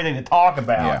you got everything to talk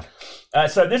about. Yeah.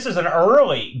 So this is an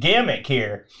early gimmick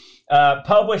here,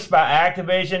 published by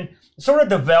Activision, sort of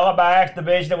developed by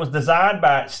Activision. It was designed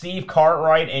by Steve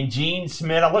Cartwright and Gene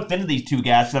Smith. I looked into these two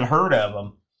guys because I'd heard of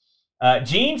them.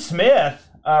 Gene Smith,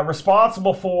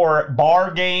 responsible for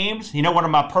Bar Games, one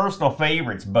of my personal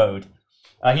favorites, Boat.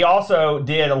 He also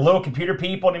did a Little Computer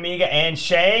People in Amiga and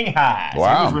Shanghai.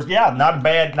 Wow. So not a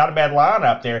bad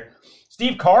lineup there.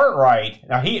 Steve Cartwright.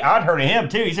 Now I'd heard of him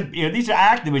too. These are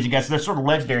Activision guys, so they're sort of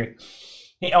legendary.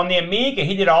 On the Amiga,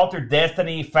 he did Altered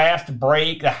Destiny, Fast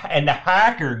Break, and the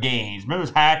Hacker games. Remember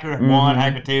those Hacker 1,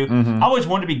 Hacker 2? I always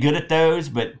wanted to be good at those,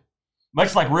 but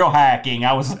much like real hacking,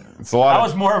 I was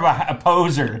more of a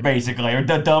poser, basically, or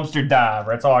the dumpster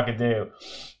diver. That's all I could do.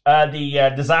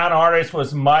 The design artist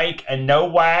was Mike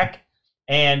Nowak,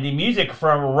 and the music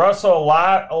from Russell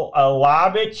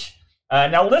Labich.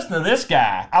 Now listen to this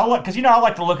guy. I like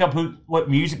to look up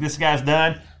what music this guy's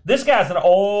done. This guy's an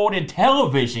old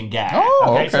Intellivision guy. Oh,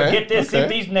 okay. So get this, see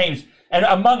these names, and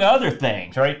among other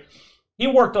things, right? He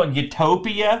worked on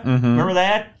Utopia. Remember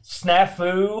that?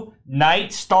 Snafu,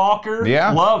 Night Stalker.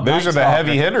 Yeah, love those are the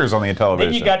heavy hitters on the Intellivision.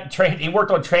 Then you got he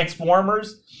worked on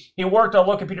Transformers. He worked on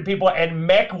Little Computer People and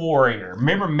Mech Warrior.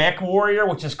 Remember Mech Warrior,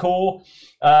 which is cool.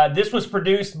 This was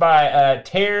produced by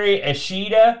Terry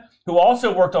Ishida, who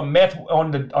also worked on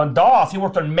DOS. He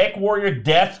worked on Mech Warrior,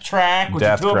 Death Track, which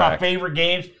are two of my favorite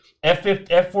games.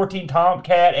 F-14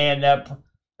 Tomcat and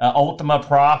Ultima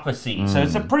Prophecy. So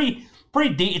it's a pretty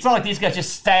deep. It's not like these guys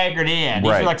just staggered in.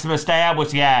 These are like some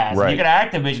established guys. Right. You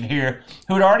got Activision here,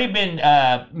 who had already been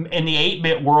in the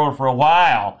 8-bit world for a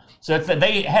while. So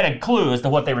they had a clue as to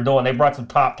what they were doing. They brought some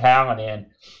top talent in.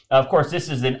 Of course, this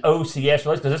is an OCS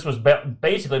release because this was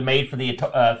basically made for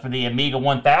the Amiga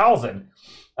 1000.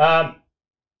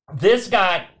 This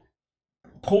got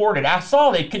ported. I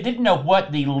saw they didn't know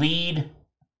what the lead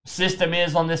system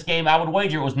is on this game. I would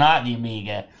wager it was not the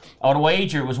Amiga. I would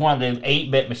wager it was one of the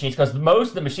 8-bit machines because most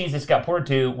of the machines this got ported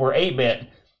to were 8-bit,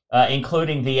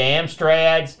 including the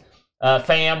Amstrads.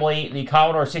 family, the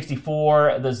Commodore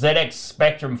 64, the ZX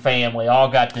Spectrum family all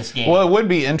got this game. Well, it would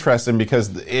be interesting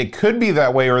because it could be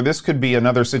that way, or this could be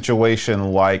another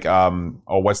situation like,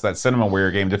 what's that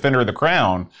Cinemaware game, Defender of the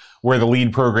Crown, where the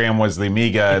lead program was the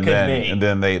Amiga, and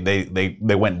then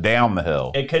they went down the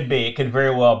hill. It could be. It could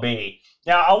very well be.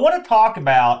 Now, I want to talk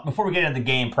about, before we get into the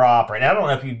game proper, and I don't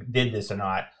know if you did this or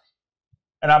not,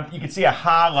 and you can see I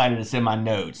highlighted this in my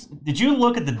notes. Did you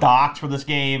look at the docs for this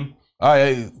game?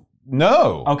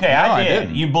 No. Okay, no, I did.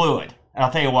 didn't. You blew it. And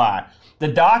I'll tell you why. The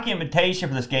documentation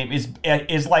for this game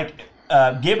is like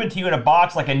given to you in a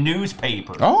box like a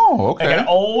newspaper. Oh, okay. Like an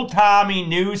old-timey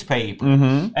newspaper.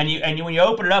 Mm-hmm. And when you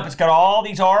open it up, it's got all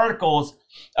these articles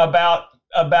about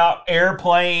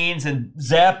airplanes and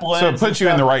Zeppelins. So it puts you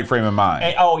in the right frame of mind.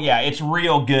 And, oh, yeah, it's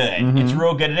real good. Mm-hmm. It's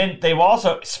real good. And then they've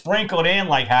also sprinkled in,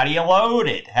 like, how do you load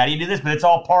it? How do you do this? But it's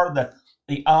all part of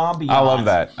the ambiance. I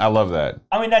love that.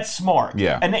 I mean, that's smart.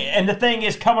 Yeah. And the thing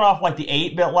is, coming off like the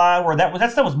 8-bit line, where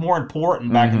that stuff was more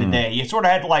important back in the day. You sort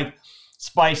of had to like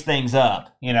spice things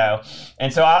up, you know.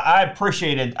 And so I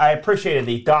appreciated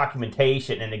the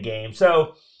documentation in the game.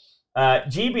 So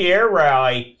GB Air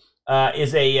Rally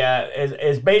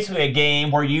is basically a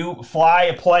game where you fly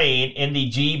a plane in the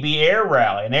GB Air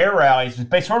Rally. And Air Rally is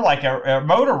sort of like a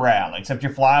motor rally, except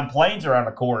you're flying planes around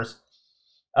a course.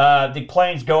 The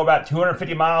planes go about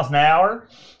 250 miles an hour,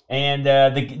 and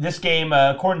this game,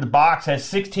 according to the box, has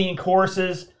 16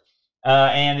 courses,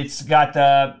 and it's got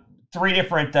 3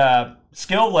 different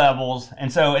skill levels,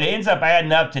 and so it ends up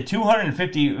adding up to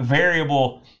 250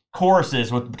 variable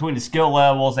courses between the skill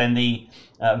levels and the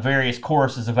various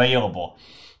courses available.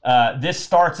 This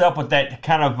starts up with that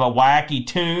kind of a wacky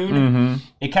tune. Mm-hmm.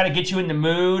 It kind of gets you in the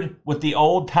mood with the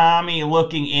old-timey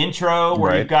looking intro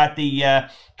where you've got the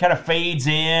kind of fades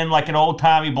in like an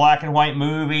old-timey black and white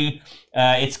movie.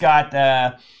 It's got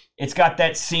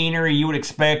that scenery you would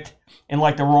expect in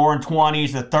like the Roaring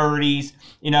 20s, the 30s,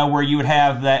 you know, where you would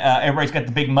have everybody's got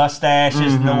the big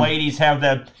mustaches, and the ladies have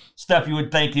the stuff you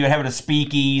would think you would have at a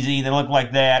speakeasy. They look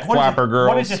like that. Flapper girls.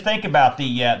 What did you think about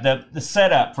the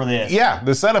setup for this? Yeah,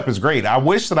 the setup is great. I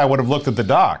wish that I would have looked at the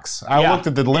docs. I looked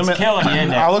at the lemon. It's killing you,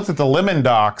 isn't it? I looked at the lemon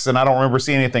docs, and I don't remember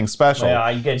seeing anything special.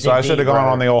 Well, so I should have gone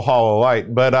on the old Hollow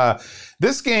Light. But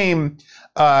this game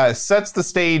sets the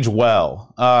stage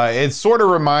well. It sort of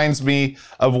reminds me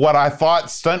of what I thought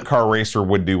Stunt Car Racer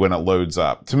would do when it loads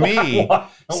up. To me,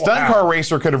 Stunt Car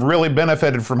Racer could have really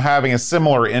benefited from having a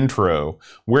similar intro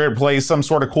where it plays some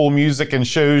sort of cool music and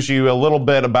shows you a little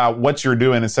bit about what you're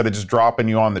doing instead of just dropping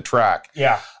you on the track.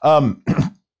 Yeah.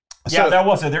 Yeah, that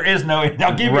was it. There is no.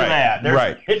 I'll give you that.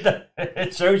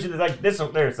 It shows you like this.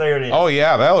 There it is. Oh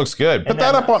yeah, that looks good. Put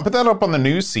that up on the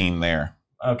news scene there.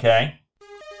 Okay.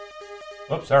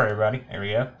 Oops, sorry, everybody. There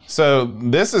we go. So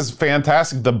this is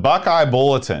fantastic. The Buckeye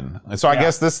Bulletin. So I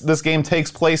guess this game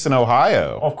takes place in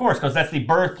Ohio. Of course, because that's the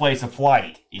birthplace of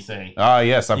flight, you see.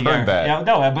 Yes, I've heard that.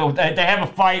 No, but they have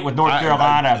a fight with North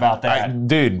Carolina about that.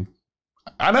 Dude,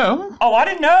 I know. Oh, I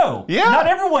didn't know. Yeah. Not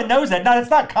everyone knows that. No, it's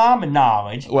not common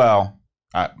knowledge. Well,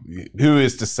 who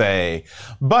is to say?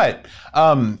 But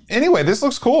anyway, this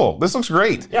looks cool. This looks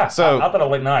great. Yeah, so I thought it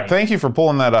looked nice. Thank you for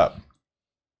pulling that up.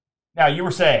 Now, you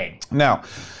were saying. Now,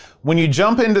 when you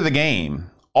jump into the game,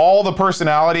 all the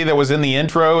personality that was in the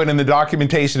intro and in the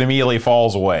documentation immediately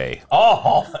falls away.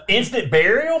 Oh, instant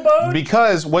burial mode?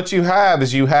 Because what you have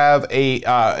is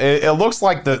it looks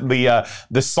like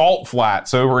the salt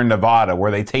flats over in Nevada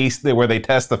where they test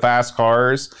the fast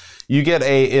cars. You get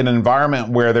an environment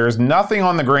where there's nothing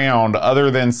on the ground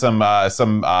other than some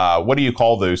what do you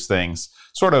call those things?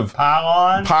 Sort of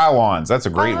pylons. That's a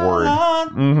great word.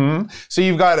 Mm-hmm. So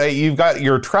you've got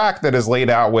your track that is laid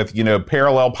out with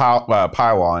parallel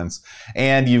pylons,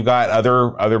 and you've got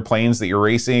other planes that you're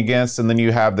racing against, and then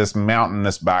you have this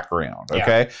mountainous background.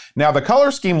 Okay. Yeah. Now the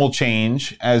color scheme will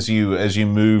change as you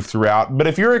move throughout, but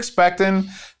if you're expecting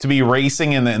to be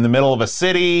racing in the middle of a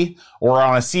city or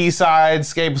on a seaside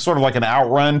scape, sort of like an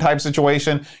outrun type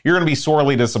situation, you're going to be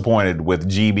sorely disappointed with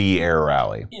GB Air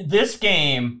Rally. This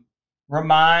game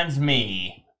reminds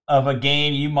me of a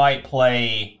game you might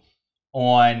play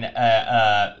on,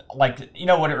 what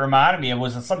it reminded me of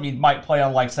was something you might play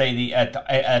on, like, say, the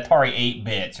Atari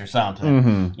 8-bits or something.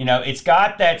 Mm-hmm. It's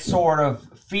got that sort of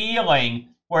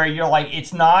feeling where you're like,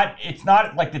 it's not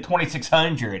like the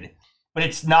 2600, but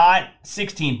it's not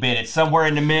 16-bit. It's somewhere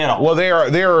in the middle. Well,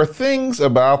 there are things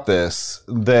about this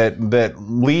that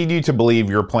lead you to believe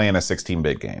you're playing a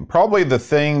 16-bit game. Probably the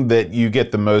thing that you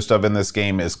get the most of in this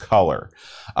game is color.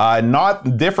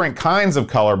 Not different kinds of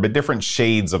color, but different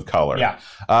shades of color. Yeah.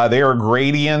 There are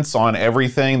gradients on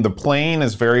everything. The plane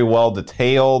is very well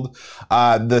detailed.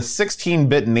 The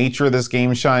 16-bit nature of this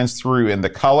game shines through in the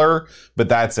color, but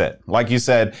that's it. Like you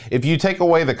said, if you take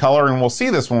away the color, and we'll see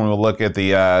this when we look at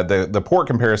the port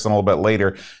comparison a little bit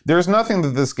later, there's nothing that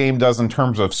this game does in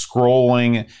terms of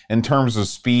scrolling, in terms of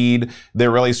speed, that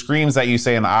really screams at you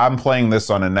saying, I'm playing this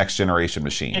on a next generation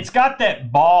machine. It's got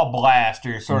that ball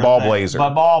blaster sort of ball thing. blazer.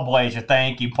 Ball blazer,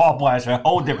 thank you. Ball blazer, a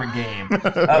whole different game.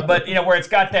 But, where it's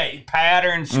got that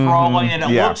pattern scrolling and it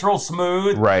looks real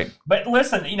smooth. Right. But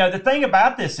listen, the thing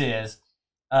about this is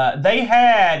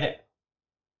I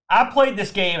played this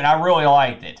game and I really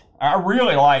liked it. I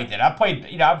really liked it. I played,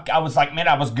 I was like, man,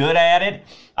 I was good at it.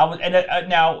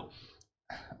 Now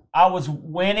I was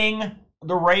winning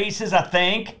the races, I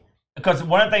think, because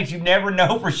one of the things you never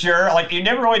know for sure, like you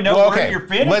never really know where you're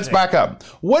finishing. Let's back up.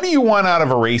 What do you want out of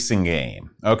a racing game?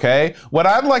 Okay, what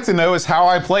I'd like to know is how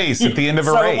I place at the end of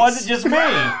a race. So it wasn't just me.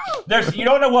 You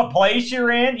don't know what place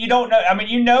you're in. You don't know. I mean,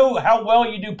 you know how well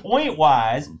you do point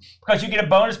wise because you get a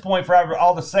bonus point for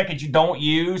all the seconds you don't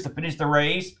use to finish the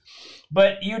race.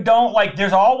 But you don't,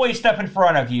 there's always stuff in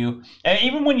front of you. And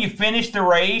even when you finish the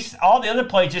race, all the other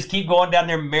players just keep going down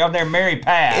on their merry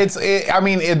path.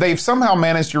 They've somehow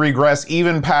managed to regress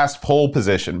even past pole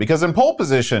position. Because in pole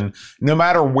position, no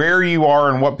matter where you are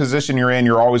and what position you're in,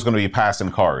 you're always going to be passing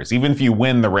cars, even if you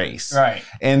win the race. Right.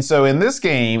 And so in this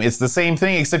game, it's the same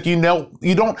thing, except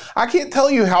I can't tell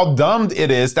you how dumb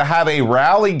it is to have a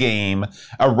rally game,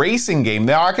 a racing game.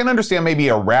 Now, I can understand maybe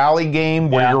a rally game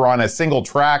where you're on a single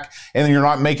track and you're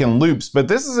not making loops. But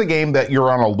this is a game that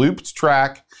you're on a looped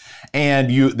track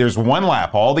and there's one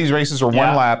lap. All these races are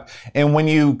one lap. And when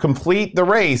you complete the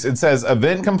race, it says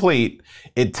event complete.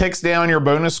 It ticks down your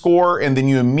bonus score and then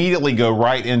you immediately go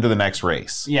right into the next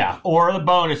race. Yeah. Or the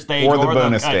bonus stage. Or the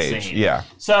bonus stage. Scene. Yeah.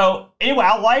 So anyway,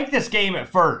 I liked this game at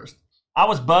first. I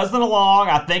was buzzing along.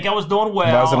 I think I was doing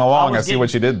well. Buzzing along. I see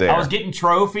what you did there. I was getting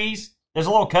trophies. There's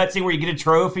a little cutscene where you get a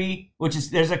trophy,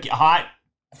 there's a hot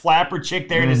flapper chick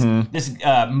there, this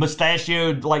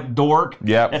mustachioed dork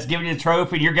that's giving you the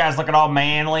trophy, and your guy's looking all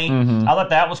manly. I thought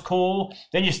that was cool.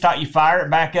 Then you fire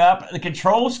it back up. The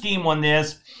control scheme on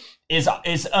this is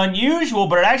unusual,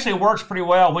 but it actually works pretty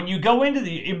well. When you go into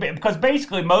because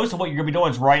basically most of what you're going to be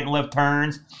doing is right and left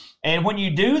turns. And when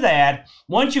you do that,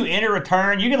 once you enter a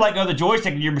turn, you can let go of the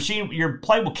joystick and your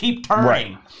play will keep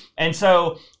turning. Right. And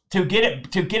so to get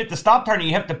it to stop turning,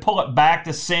 you have to pull it back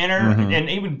to center and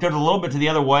even go a little bit to the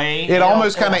other way. It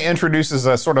almost kind of introduces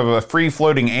a sort of a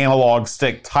free-floating analog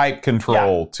stick type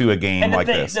control to a game like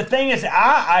this. The thing is,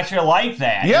 I actually like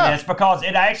that. Yeah. It's because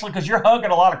because you're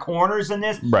hugging a lot of corners in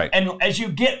this. Right. And as you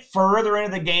get further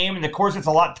into the game, and of course it's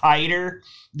a lot tighter,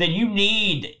 then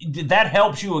that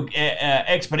helps you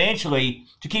exponentially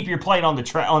to keep your plane on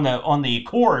the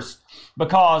course.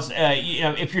 Because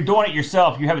if you're doing it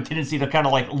yourself, you have a tendency to kind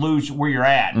of lose where you're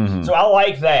at. So I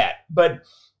like that. But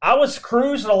I was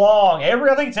cruising along.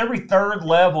 I think it's every third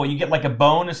level you get a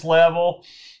bonus level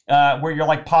where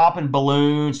you're popping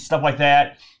balloons, stuff like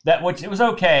that. Which it was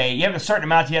okay. You have a certain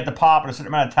amount you have to pop in a certain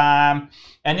amount of time.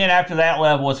 And then after that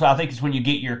level, I think it's when you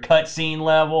get your cutscene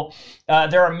level.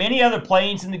 There are many other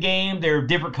planes in the game. There are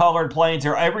different colored planes.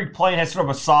 Every plane has sort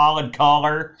of a solid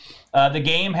color. The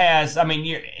game has,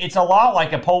 it's a lot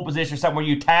like a pole position or something where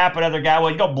you tap another guy.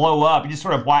 Well, you don't blow up. You just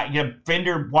sort of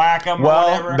fender whack them or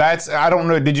whatever. I don't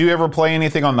know. Did you ever play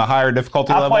anything on the higher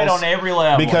difficulty levels? I played on every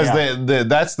level. Because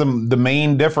that's the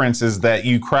main difference is that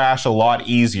you crash a lot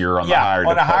easier on the higher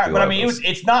difficulty levels. But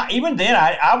it's not, even then,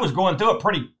 I was going through it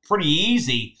pretty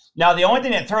easy. Now, the only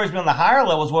thing that throws me on the higher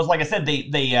levels was, like I said,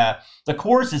 the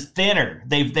course is thinner.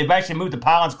 They've actually moved the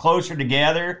pylons closer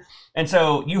together. And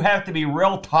so you have to be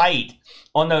real tight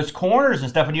on those corners and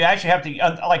stuff. And you actually have to,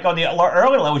 on the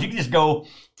early levels, you can just go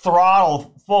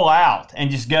throttle full out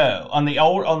and just go. On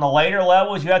the later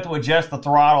levels, you have to adjust the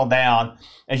throttle down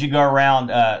as you go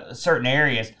around certain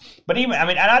areas. But and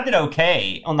I did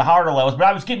okay on the harder levels, but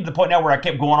I was getting to the point now where I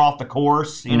kept going off the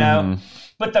course, you know.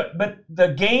 But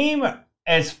the game,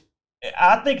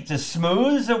 I think it's as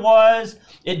smooth as it was.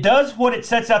 It does what it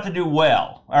sets out to do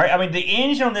well. All right, the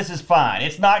engine on this is fine.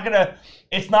 It's not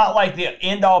like the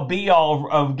end all be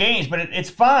all of games, but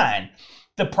it's fine.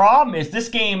 The problem is this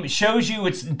game shows you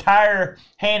its entire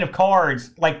hand of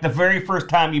cards the very first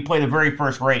time you play the very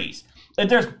first race.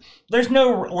 There's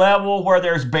no level where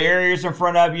there's barriers in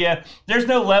front of you. There's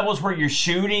no levels where you're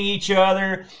shooting each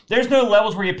other. There's no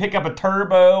levels where you pick up a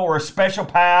turbo or a special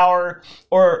power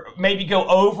or maybe go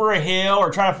over a hill or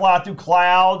try to fly through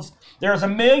clouds. There's a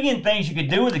million things you could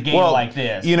do with a game like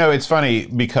this. You know, it's funny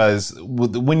because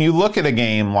when you look at a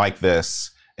game like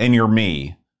this and you're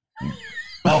me.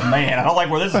 Oh, man, I don't like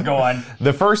where this is going.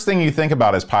 The first thing you think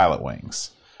about is Pilot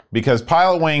Wings. Because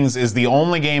Pilot Wings is the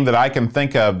only game that I can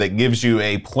think of that gives you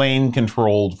a plane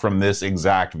controlled from this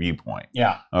exact viewpoint.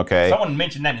 Yeah. Okay. Someone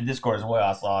mentioned that in Discord as well.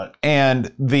 I saw it.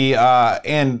 And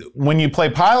and when you play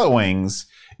Pilot Wings,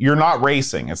 you're not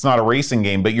racing. It's not a racing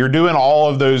game, but you're doing all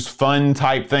of those fun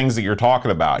type things that you're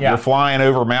talking about. Yeah. You're flying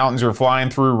over mountains, you're flying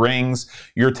through rings,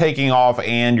 you're taking off,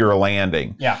 and you're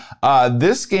landing. Yeah.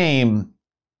 This game,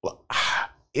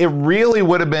 it really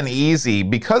would have been easy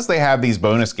because they have these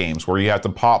bonus games where you have to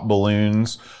pop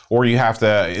balloons or you have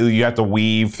to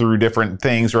weave through different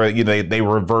things, or they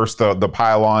reverse the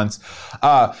pylons.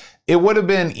 It would have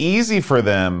been easy for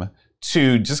them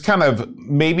to just kind of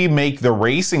maybe make the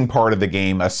racing part of the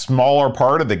game a smaller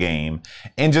part of the game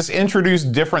and just introduce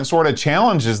different sort of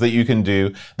challenges that you can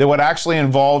do that would actually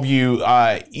involve you,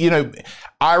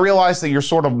 I realize that you're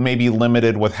sort of maybe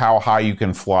limited with how high you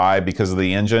can fly because of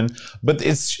the engine, but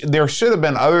there should have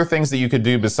been other things that you could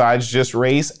do besides just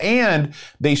race, and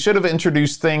they should have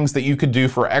introduced things that you could do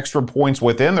for extra points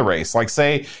within the race. Like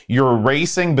say you're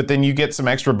racing, but then you get some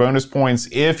extra bonus points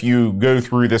if you go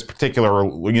through this particular,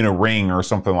 ring or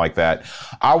something like that.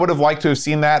 I would have liked to have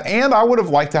seen that, and I would have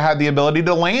liked to have the ability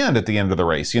to land at the end of the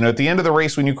race. At the end of the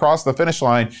race, when you cross the finish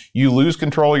line, you lose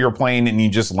control of your plane and you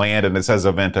just land and it says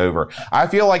event over. I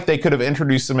feel like they could have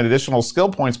introduced some additional skill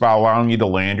points by allowing you to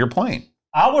land your plane.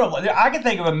 I can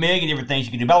think of a million different things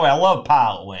you can do. By the way, I love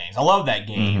Pilot Wings. I love that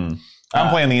game. Mm-hmm. I'm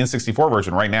playing the N64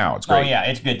 version right now. It's great. Oh, yeah,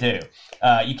 it's good too.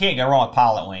 You can't go wrong with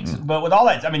Pilot Wings. Mm. But with all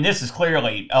that, this is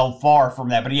clearly far from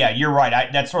that. But yeah, you're right.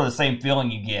 That's sort of the same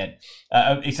feeling you get,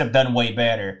 except done way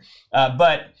better.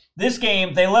 But this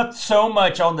game, they left so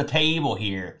much on the table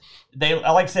here. They,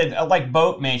 like I said, like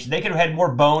Boat mentioned, they could have had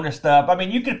more bonus stuff.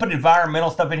 You could put environmental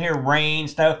stuff in here, rain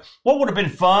stuff. What would have been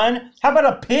fun? How about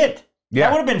a pit? Yeah.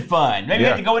 That would have been fun. Maybe you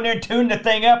have to go in there and tune the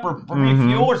thing up or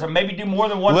refuel or something. Maybe do more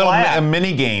than one lap. A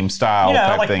mini game style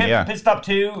type like thing. Pit Stop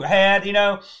 2 had,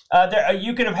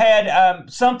 you could have had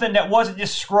something that wasn't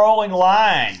just scrolling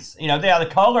lines. The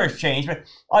colors changed,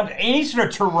 but any sort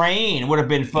of terrain would have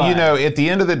been fun. At the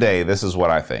end of the day, this is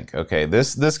what I think. Okay,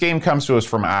 this game comes to us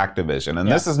from Activision,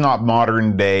 and this is not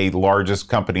modern day largest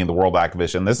company in the world,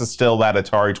 Activision. This is still that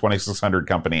Atari 2600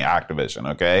 company,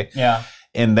 Activision. Okay. Yeah.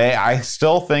 And I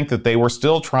still think that they were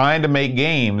still trying to make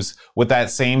games with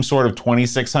that same sort of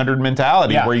 2600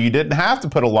 mentality where you didn't have to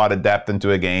put a lot of depth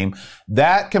into a game.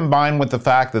 That combined with the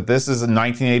fact that this is a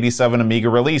 1987 Amiga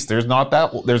release, there's not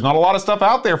a lot of stuff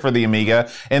out there for the Amiga,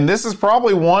 and this is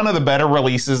probably one of the better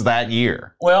releases that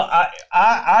year. Well,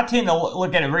 I tend to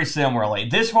look at it very similarly.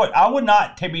 I would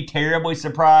not be terribly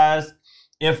surprised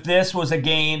if this was a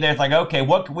game that's like, okay,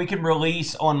 what we can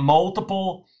release on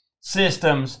multiple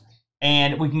systems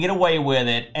and we can get away with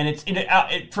it,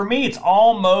 and for me, it's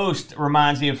almost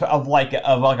reminds me of like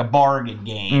a bargain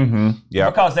game. Mm-hmm. Yeah,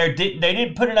 because they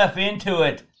didn't put enough into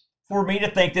it for me to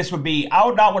think this would be. I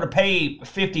would not want to pay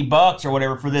 $50 or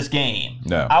whatever for this game.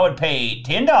 No, I would pay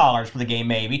 $10 for the game,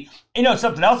 maybe.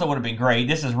 Something else that would have been great.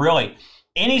 This is really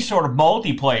any sort of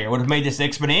multiplayer would have made this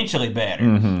exponentially better.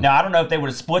 Mm-hmm. Now I don't know if they would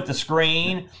have split the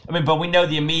screen. but we know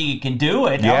the Amiga can do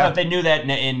it. Yeah. I don't know if they knew that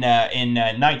in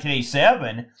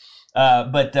 1987.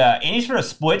 But any sort of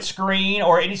split screen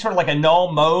or any sort of like a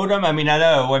null modem, I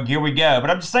know, here we go. But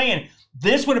I'm just saying,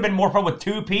 this would have been more fun with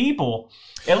two people.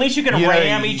 At least you could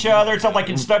ram each other. It's not like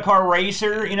in Stuck Car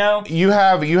Racer, You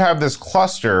have this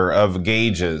cluster of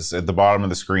gauges at the bottom of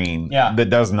the screen that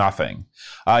does nothing.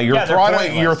 Your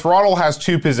throttle has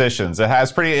two positions. It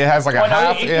has like a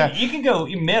half. You can go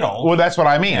middle. Well, that's what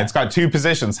I mean. Yeah. It's got two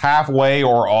positions, halfway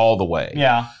or all the way.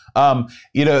 Yeah.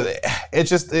 It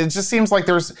just seems like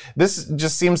this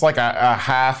just seems like a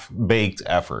half-baked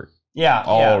effort. Yeah.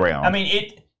 All around.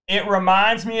 It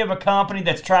reminds me of a company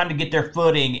that's trying to get their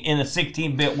footing in the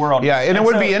 16-bit world. Yeah, and it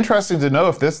would be interesting to know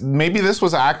if this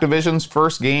was Activision's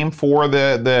first game for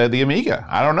the Amiga.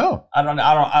 I don't know.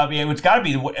 It's got to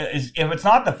be, if it's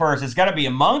not the first, it's got to be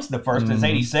amongst the first. Mm-hmm. It's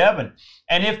 87.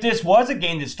 And if this was a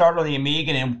game that started on the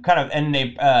Amiga and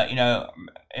they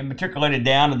matriculated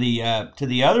down to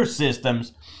the other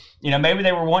systems, maybe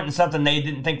they were wanting something they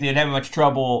didn't think they'd have much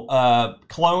trouble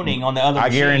cloning on the other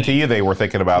machine. Guarantee you they were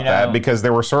thinking about that because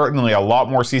there were certainly a lot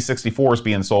more C64s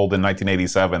being sold in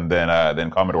 1987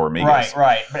 than Commodore Amigas.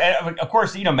 Right. But of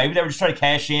course, maybe they were just trying to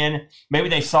cash in. Maybe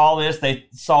they saw this. They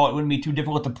saw it wouldn't be too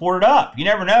difficult to port it up. You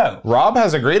never know. Rob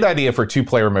has a great idea for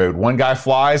two-player mode. One guy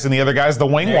flies and the other guy's the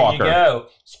wing walker. There you go.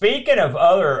 Speaking of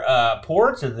other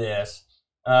ports of this,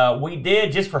 we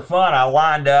did, just for fun, I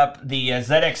lined up the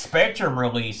ZX Spectrum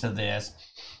release of this.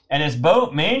 And as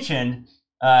Boat mentioned,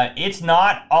 it's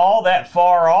not all that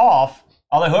far off.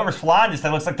 Although whoever's flying this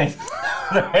thing looks like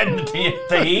they're heading to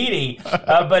Tahiti.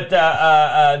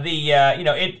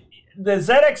 The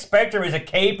ZX Spectrum is a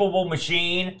capable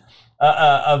machine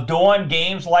of doing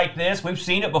games like this. We've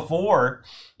seen it before,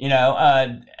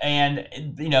 and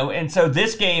so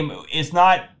this game is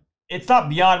not. It's not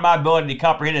beyond my ability to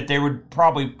comprehend that they would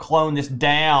probably clone this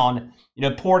down,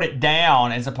 port it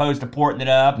down as opposed to porting it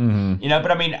up. Mm-hmm. But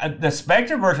I mean, the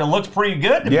Spectrum version looks pretty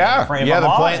good to me.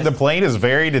 The plane is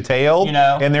very detailed,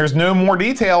 and there's no more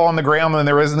detail on the ground than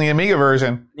there is in the Amiga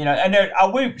version.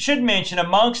 And we should mention,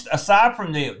 aside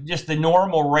from just the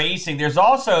normal racing, there's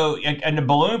also, and the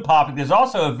balloon popping, there's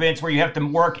also events where you have to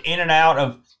work in and out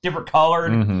of different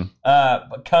colored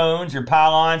cones or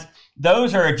pylons.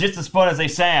 Those are just as fun as they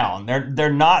sound.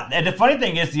 They're not. And the funny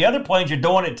thing is, the other planes are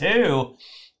doing it too,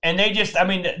 and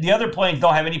the other planes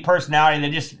don't have any personality.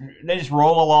 They just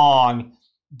roll along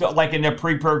like in their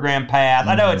pre-programmed path.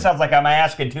 I know it sounds like I'm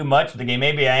asking too much for the game.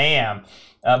 Maybe I am,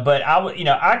 but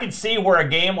I can see where a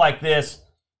game like this,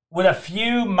 with a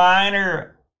few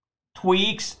minor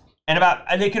tweaks, and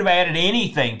they could have added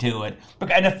anything to it.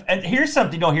 And here's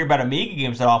something you don't hear about Amiga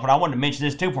games that often. I wanted to mention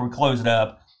this too before we close it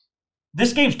up.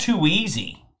 This game's too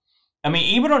easy. I mean,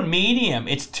 even on medium,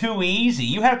 it's too easy.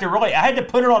 You have to I had to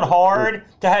put it on hard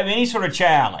to have any sort of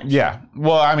challenge. Yeah.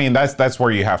 Well, I mean, that's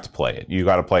where you have to play it. You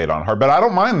got to play it on hard. But I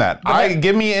don't mind that.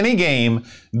 Give me any game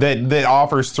that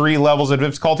offers 3 levels of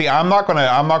difficulty. I'm not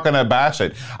gonna bash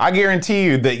it. I guarantee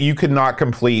you that you could not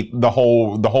complete the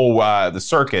whole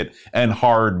circuit in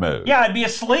hard mode. Yeah, I'd be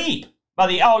asleep.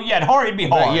 Hard, it'd be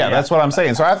hard. Yeah, that's what I'm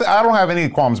saying. So I don't have any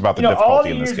qualms about the difficulty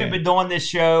in this game. All the years we've been doing this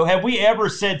show, have we ever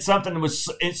said something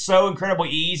it's so incredibly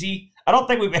easy? I don't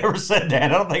think we've ever said that. I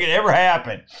don't think it ever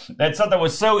happened. That something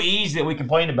was so easy that we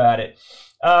complained about it.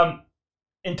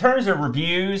 In terms of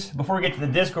reviews, before we get to the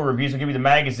Disco reviews, I'll give you the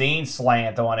magazine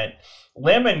slant on it.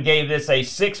 Lemon gave this a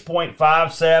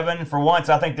 6.57. For once,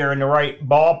 I think they're in the right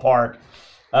ballpark.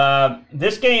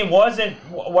 This game wasn't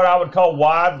what I would call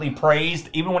widely praised,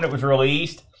 even when it was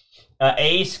released.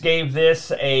 Ace gave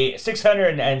this a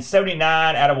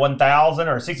 679 out of 1,000,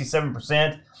 or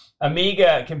 67%.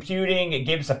 Amiga Computing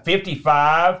gave us a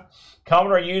 55.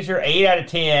 Commodore User, 8 out of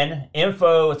 10.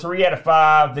 Info, 3 out of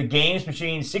 5. The Games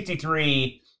Machine,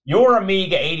 63. Your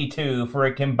Amiga, 82, for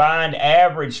a combined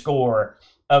average score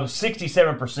of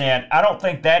 67%. I don't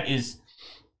think I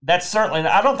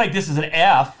don't think this is an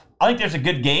F. I think there's a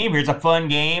good game here. It's a fun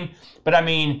game. But, I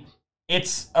mean,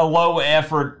 it's a low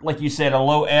effort, like you said, a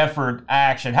low effort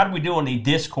action. How do we do on the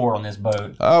Discord on this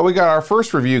boat? We got our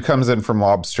first review comes in from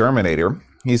Lobsterminator.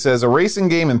 He says, a racing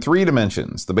game in 3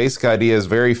 dimensions. The basic idea is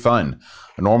very fun.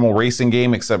 A normal racing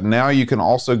game, except now you can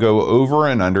also go over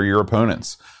and under your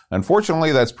opponents.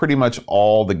 Unfortunately, that's pretty much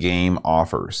all the game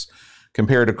offers.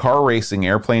 Compared to car racing,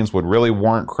 airplanes would really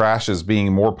warrant crashes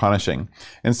being more punishing.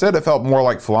 Instead, it felt more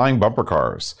like flying bumper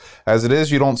cars. As it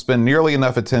is, you don't spend nearly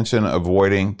enough attention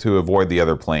to avoid the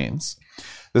other planes.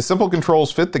 The simple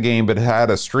controls fit the game, but it had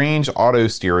a strange auto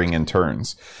steering in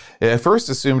turns. I at first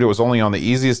assumed it was only on the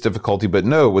easiest difficulty, but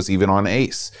no, it was even on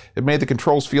Ace. It made the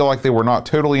controls feel like they were not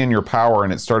totally in your power,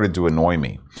 and it started to annoy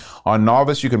me. On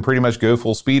Novice, you can pretty much go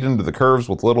full speed into the curves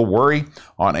with little worry.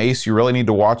 On Ace, you really need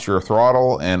to watch your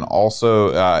throttle and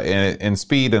also in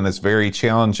speed, and it's very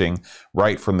challenging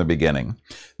right from the beginning.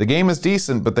 The game is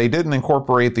decent, but they didn't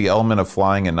incorporate the element of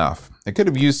flying enough. It could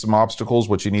have used some obstacles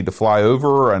which you need to fly over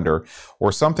or under,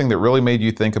 or something that really made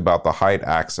you think about the height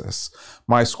axis.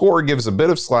 My score gives a bit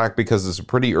of slack because it's a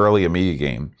pretty early Amiga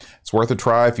game. It's worth a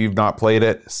try if you've not played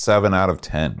it. 7 out of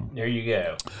 10. There you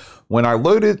go.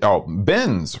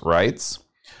 Benz writes,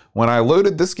 when I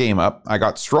loaded this game up, I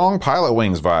got strong Pilot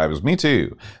Wings vibes. Me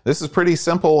too. This is pretty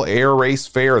simple air race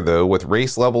fare, though, with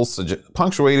race levels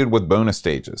punctuated with bonus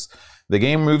stages. The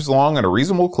game moves along at a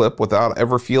reasonable clip without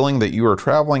ever feeling that you are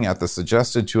traveling at the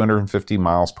suggested 250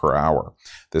 miles per hour.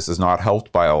 This is not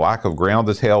helped by a lack of ground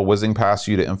detail whizzing past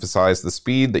you to emphasize the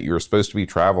speed that you are supposed to be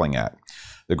traveling at.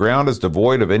 The ground is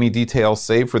devoid of any detail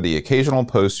save for the occasional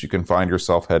posts you can find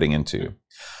yourself heading into.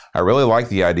 I really like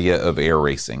the idea of air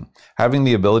racing. Having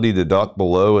the ability to duck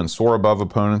below and soar above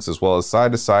opponents as well as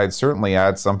side to side certainly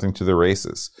adds something to the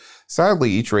races. Sadly,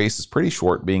 each race is pretty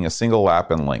short, being a single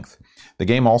lap in length. The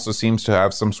game also seems to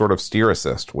have some sort of steer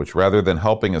assist, which rather than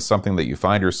helping is something that you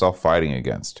find yourself fighting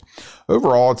against.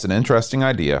 Overall, it's an interesting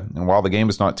idea, and while the game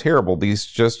is not terrible, there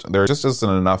just isn't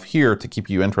enough here to keep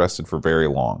you interested for very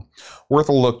long. Worth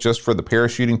a look just for the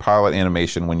parachuting pilot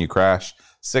animation when you crash.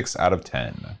 6 out of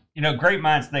 10. Great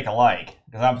minds think alike.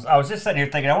 Because I was just sitting here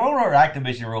thinking, I wonder what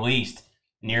Activision released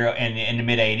in the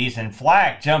mid '80s, and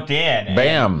Flack jumped in.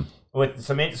 Bam!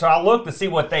 So I looked to see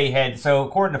what they had. So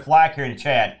according to Flack here in the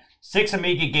chat, 6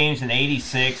 Amiga games in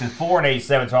 '86 and 4 in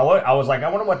 '87. So I was like, I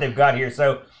wonder what they've got here.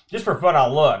 So just for fun, I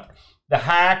looked. The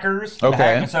Hackers.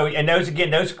 Okay. And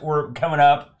those were coming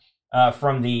up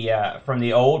from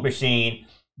the old machine.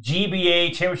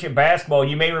 GBA Championship Basketball.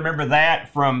 You may remember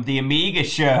that from the Amiga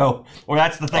show, where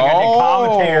that's the thing I did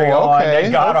commentary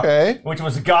on. Which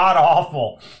was god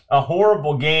awful, a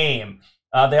horrible game.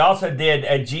 They also did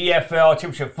a GFL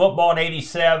Championship Football in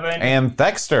 '87. And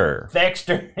Thexter.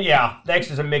 Yeah.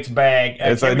 Thexter's a mixed bag.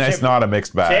 It's not a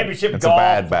mixed bag. Championship it's Golf, a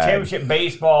bad bag. Championship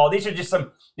Baseball. These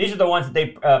are the ones that they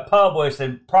published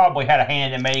and probably had a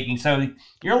hand in making. So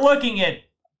you're looking at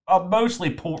mostly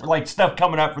poor, like stuff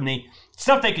coming up from the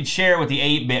stuff they could share with the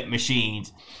 8-bit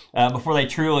machines before they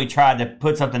truly tried to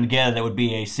put something together that would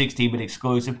be a 16-bit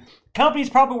exclusive. Companies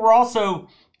probably were also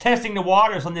testing the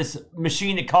waters on this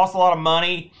machine that cost a lot of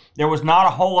money. There was not a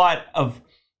whole lot of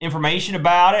information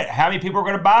about it. How many people are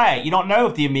going to buy it? You don't know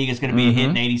if the Amiga is going to be a hit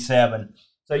in '87.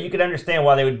 So you could understand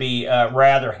why they would be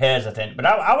rather hesitant. But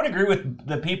I would agree with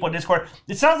the people in Discord.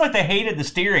 It sounds like they hated the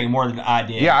steering more than I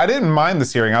did. Yeah, I didn't mind the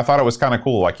steering. I thought it was kind of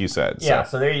cool, like you said. Yeah,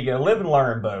 so there you go. Live and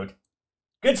learn, Boat.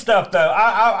 Good stuff, though.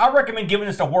 I recommend giving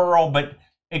this a whirl, but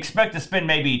expect to spend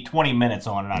maybe 20 minutes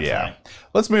on it, I'd say.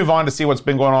 Let's move on to see what's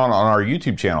been going on our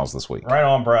YouTube channels this week. Right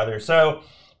on, brother. So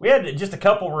we had just a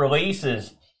couple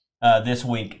releases this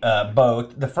week,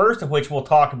 both. The first of which we'll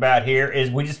talk about here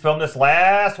is we just filmed this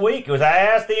last week. It was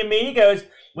Ask the Amigos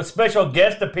with special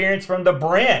guest appearance from the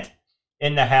Brent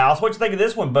in the house. What'd you think of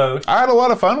this one, Bo? I had a lot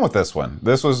of fun with this one.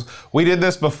 We did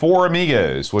this before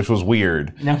Amigos, which was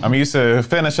weird. No. I'm used to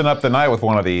finishing up the night with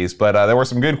one of these, but there were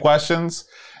some good questions.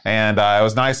 And it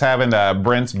was nice having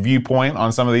Brent's viewpoint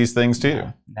on some of these things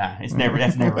too. That's never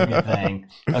a good thing.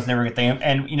 That's never a good thing.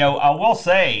 And I will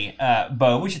say,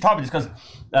 Bo, we should talk about this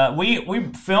because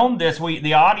we filmed this.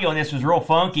 The audio on this was real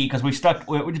funky because we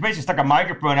basically stuck a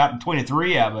microphone out between the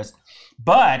three of us.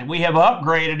 But we have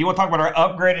upgraded. You want to talk about our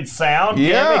upgraded sound?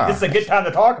 Yeah. This is a good time to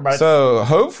talk about it. So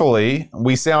hopefully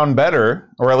we sound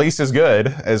better, or at least as good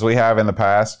as we have in the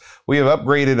past. We have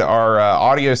upgraded our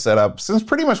audio setup. Since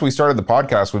pretty much we started the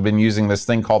podcast, we've been using this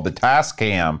thing called the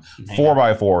Tascam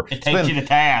 4x4. It takes you to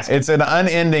task. It's an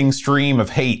unending stream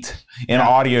of hate in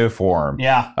audio form.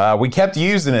 Yeah. We kept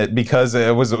using it because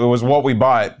it was what we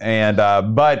bought. And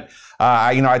but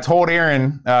I told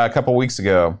Aaron a couple weeks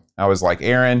ago, I was like,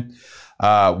 Aaron,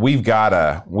 we've got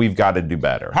to do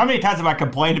better. How many times have I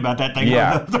complained about that thing?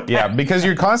 Yeah, because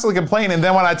you're constantly complaining, and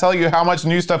then when I tell you how much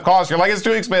new stuff costs, you're like, it's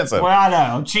too expensive. Well, I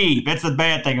know, I'm cheap. It's the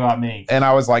bad thing about me. And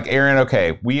I was like, Aaron,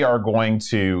 okay, we are going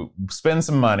to spend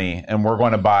some money, and we're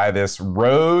going to buy this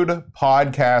Rode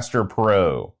Podcaster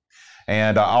Pro.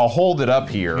 And I'll hold it up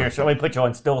here. Here, so let me put you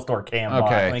on still store cam.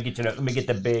 Okay. Let me get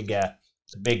the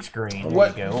big screen. There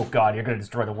you go. Oh God, you're gonna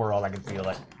destroy the world. I can feel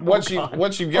it. What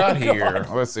you got here?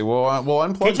 Let's see. We'll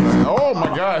unplug this. Oh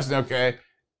my gosh. Okay.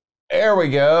 There we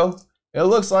go. It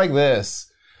looks like this.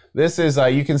 This is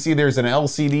you can see there's an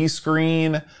LCD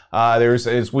screen.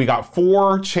 We got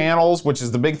 4 channels, which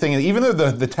is the big thing. And even though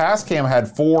the Tascam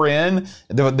had 4 in,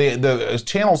 the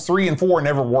channels 3 and 4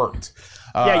 never worked.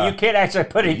 Yeah, you can't actually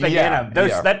put anything in them.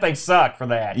 That thing sucked for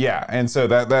that. Yeah, and so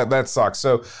that sucks.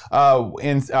 So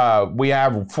we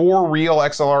have 4 real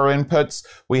XLR inputs.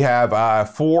 We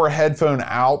have 4 headphone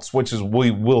outs, which is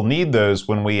we will need those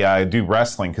when we do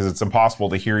wrestling because it's impossible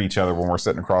to hear each other when we're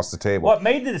sitting across the table. What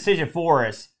made the decision for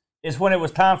us is when it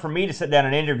was time for me to sit down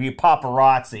and interview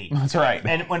Paparazzi. That's right.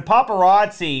 And when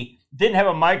Paparazzi didn't have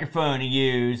a microphone to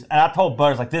use, and I told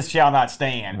Butters, like, this shall not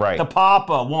stand. Right. The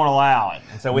Papa won't allow it.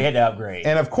 And so we had to upgrade.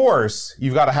 And of course,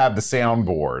 you've got to have the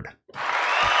soundboard.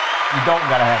 You don't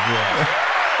got to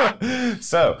have this.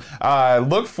 So,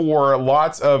 look for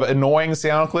lots of annoying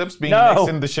sound clips being mixed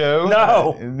into the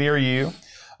show near you.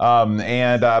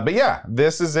 But yeah,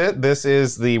 this is it. This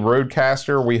is the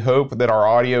Rodecaster. We hope that our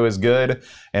audio is good.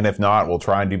 And if not, we'll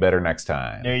try and do better next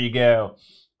time. There you go.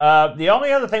 The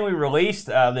only other thing we released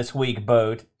this week,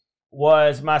 Boat,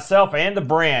 was myself and the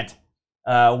Brent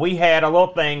We had a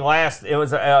little thing it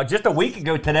was just a week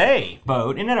ago today,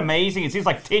 Boat. Isn't that amazing? It seems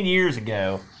like 10 years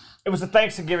ago. It was a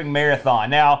Thanksgiving marathon.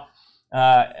 Now,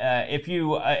 if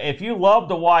you love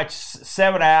to watch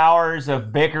 7 hours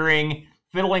of bickering,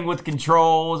 fiddling with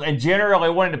controls, and generally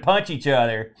wanting to punch each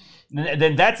other,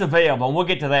 then that's available. And we'll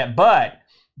get to that. But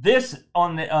this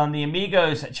on the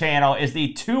Amigos channel is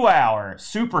the 2-hour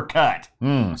super cut.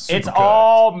 It's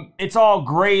all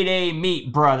grade A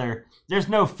meat, brother. There's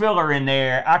no filler in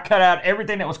there. I cut out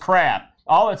everything that was crap.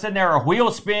 All that's in there are wheel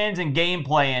spins and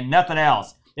gameplay and nothing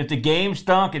else. If the game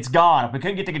stunk, it's gone. If we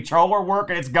couldn't get the controller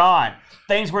working, it's gone.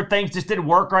 Things where things just didn't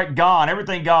work right, gone.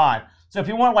 Everything gone. So if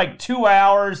you want like 2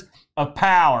 hours of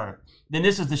power, then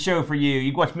this is the show for you.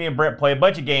 You can watch me and Brett play a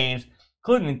bunch of games,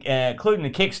 including the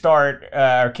Kickstart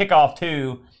or Kickoff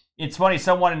 2. It's funny,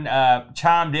 someone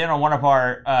chimed in on one of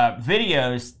our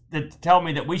videos to tell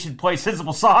me that we should play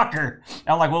Sensible Soccer.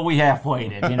 I'm like, well, we have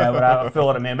played it, but I'm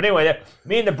filling them in. But anyway,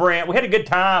 me and the Brent, we had a good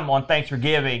time on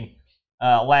Thanksgiving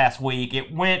last week.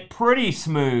 It went pretty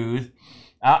smooth.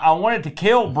 I wanted to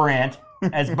kill Brent,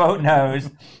 as Boat knows,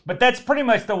 but that's pretty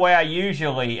much the way I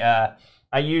usually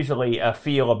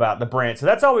feel about the Brent. So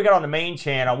that's all we got on the main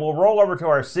channel. We'll roll over to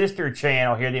our sister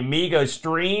channel here, the Amigo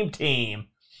Stream Team.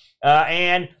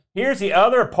 And here's the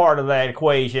other part of that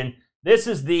equation. This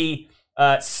is the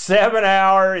 7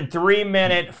 hour and 3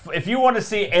 minute. If you want to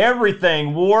see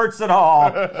everything, warts and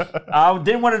all, I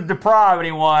didn't want to deprive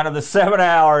anyone of the 7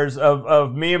 hours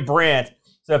of me and Brent.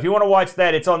 So if you want to watch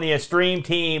that, it's on the Stream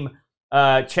Team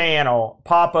channel.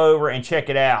 Pop over and check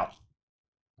it out.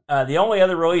 The only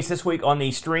other release this week on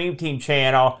the Stream Team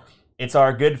channel, it's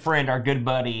our good friend, our good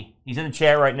buddy. He's in the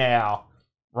chat right now.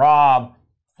 Rob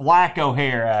Flack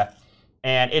O'Hara.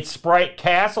 And it's Sprite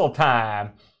Castle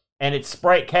time. And it's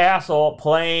Sprite Castle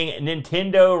playing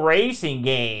Nintendo racing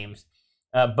games.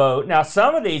 Boat. Now,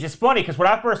 some of these, it's funny, because when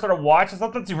I first started watching, I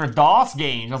thought these were DOS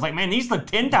games. I was like, man, these look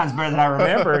 10 times better than I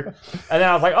remembered. And then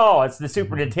I was like, oh, it's the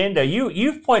Super Nintendo.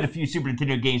 You've played a few Super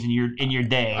Nintendo games in your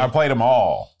day. I played them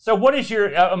all. So what is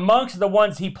your, amongst the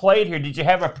ones he played here, did you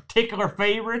have a particular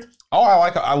favorite? Oh, I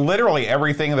like literally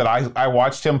everything that I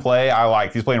watched him play. I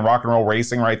liked. He's playing Rock and Roll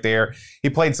Racing right there. He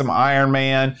played some Iron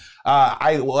Man.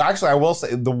 I will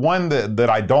say the one that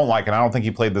I don't like, and I don't think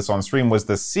he played this on stream, was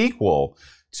the sequel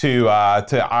to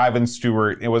Ivan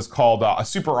Stewart. It was called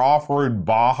Super Off-Road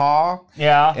Baja.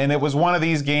 Yeah. And it was one of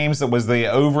these games that was the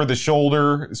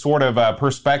over-the-shoulder sort of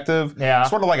perspective. Yeah.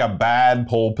 Sort of like a bad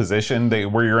pole position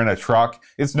where you're in a truck.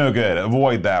 It's no good.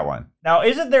 Avoid that one. Now,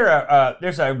 isn't there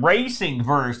there's a racing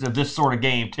version of this sort of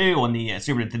game, too, on the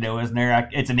Super Nintendo, isn't there?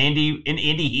 It's an Indy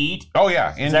Heat? Oh,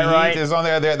 yeah. Is that right? Heat is on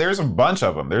there. There's a bunch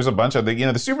of them. There's a bunch of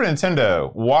the Super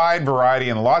Nintendo, wide variety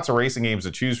and lots of racing games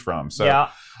to choose from. So, yeah.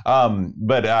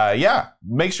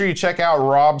 Make sure you check out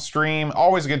Rob's stream.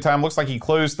 Always a good time. Looks like he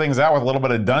closed things out with a little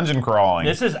bit of dungeon crawling.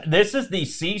 This is the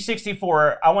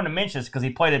C64. I want to mention this because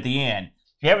he played at the end.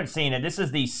 If you haven't seen it, this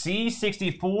is the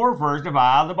C64 version of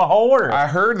Eye of the Beholder. I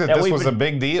heard that this was a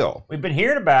big deal. We've been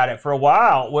hearing about it for a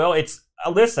while. Well, it's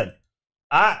listen,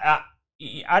 I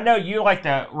know you like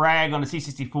to rag on the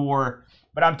C64,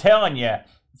 but I'm telling you,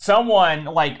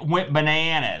 someone went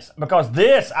bananas because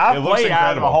I played Eye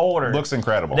of the Beholder. It looks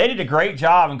incredible. They did a great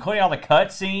job, including all the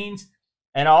cutscenes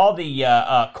and all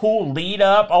the cool lead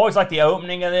up. I always like the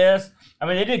opening of this. I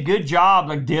mean, they did a good job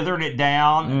dithering it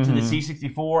down to the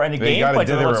C64, and the gameplay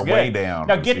looks good. Way down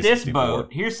now, get this, Boat.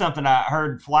 Here's something I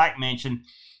heard Flack mention.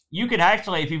 You can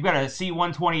actually, if you've got a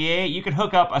C128, you can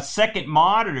hook up a second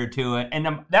monitor to it, and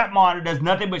that monitor does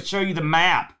nothing but show you the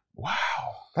map. Wow.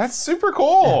 That's super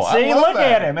cool. See, look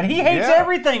at him. And he hates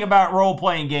everything about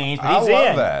role-playing games, but he's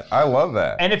in. I love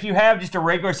that. And if you have just a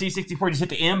regular C64, you just hit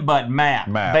the M button,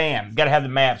 map. Bam. Got to have the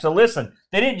map. So listen,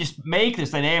 they didn't just make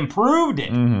this thing. They improved it.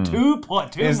 Two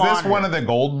Is this one of the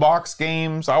gold box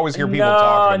games? I always hear people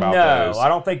talking about those. No, I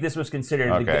don't think this was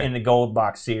considered in the gold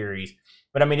box series.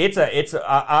 But I mean,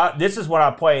 this is what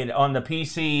I played on the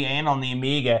PC and on the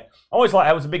Amiga. I was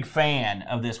a big fan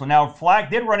of this one. Now, Flack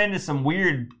did run into some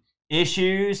weird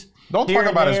issues. Don't talk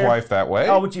about his wife that way.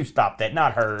 Oh, would you stop that?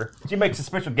 Not her. She makes a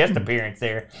special guest appearance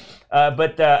there. I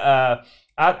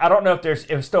don't know if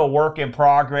it's still a work in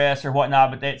progress or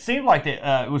whatnot, but it seemed like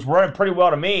it was running pretty well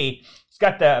to me. It's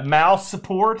got the mouse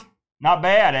support. Not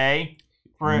bad, eh?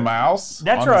 Mouse?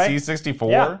 That's on right. The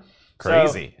C64? Yeah.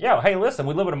 Crazy. So, hey, listen,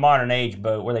 we live in a modern age,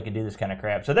 Boat, where they can do this kind of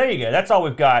crap. So there you go. That's all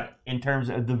we've got in terms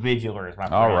of the Vigilers, my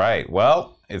friend. All right.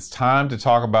 Well, it's time to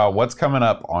talk about what's coming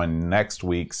up on next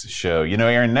week's show.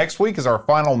 Aaron, next week is our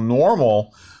final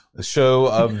normal show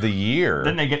of the year.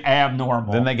 Then they get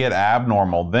abnormal.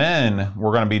 Then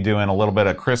we're going to be doing a little bit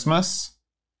of Christmas.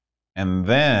 And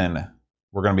then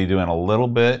We're going to be doing a little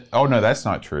bit. Oh, no, that's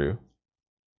not true.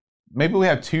 Maybe we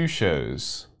have 2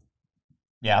 shows.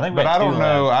 Yeah, I think. But I don't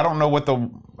know. I don't know what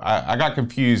I got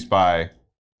confused by.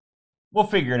 We'll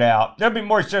figure it out. There'll be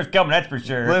more shows coming. That's for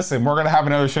sure. Listen, we're going to have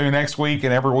another show next week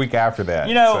and every week after that.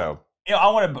 I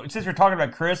want to. Since we're talking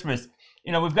about Christmas,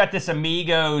 we've got this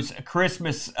Amigos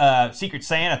Christmas Secret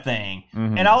Santa thing,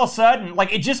 and all of a sudden,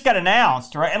 like, it just got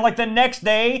announced, right? And like the next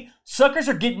day, suckers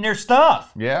are getting their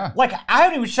stuff. Yeah. Like, I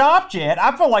haven't even shopped yet.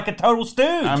 I feel like a total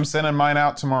stooge. I'm sending mine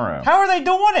out tomorrow. How are they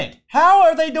doing it? How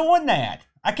are they doing that?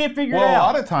 I can't figure it out. Well, a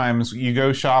lot of times you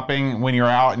go shopping when you're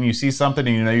out and you see something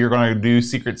and you know you're going to do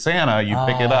Secret Santa, you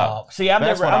pick it up. See,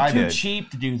 I'm too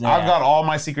cheap to do that. I've got all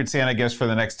my Secret Santa gifts for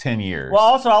the next 10 years. Well,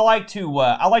 also I like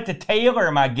to tailor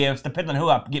my gifts depending on who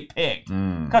I get picked.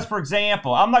 Because, for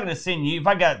example, I'm not going to send you, if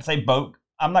I got, say, Boat,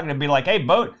 I'm not going to be like, hey,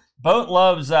 Boat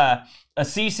loves a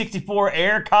C-64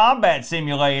 air combat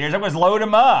simulators. I was load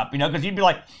them up, because you'd be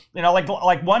like,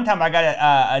 like one time I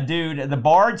got a dude, the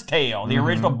Bard's Tale, the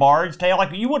original Bard's Tale.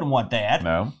 Like, you wouldn't want that.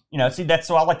 No. See, that's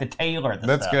so I like to tailor the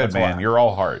That's stuff. good, man. You're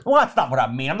all heart. Well, that's not what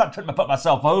I mean. I'm not trying to put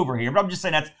myself over here, but I'm just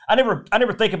saying I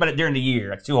never think about it during the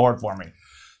year. It's too hard for me.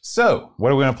 So,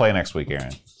 what are we going to play next week,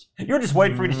 Aaron? You were just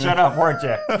waiting for me to shut up, weren't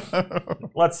you?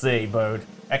 Let's see, Bode.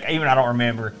 Even I don't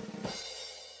remember.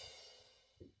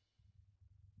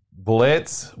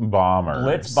 Blitz Bombers.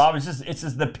 Blitz Bombers. This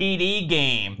is the PD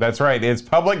game. That's right. It's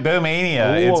Public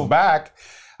Domania. Ooh. It's back.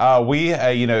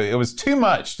 It was too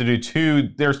much to do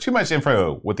there's too much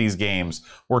info with these games.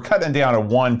 We're cutting down to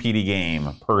 1 PD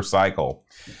game per cycle.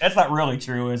 That's not really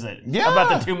true, is it? Yeah. About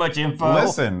the too much info.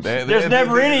 Listen. There's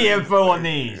never any info on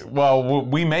these. Well,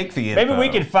 we make the info. Maybe we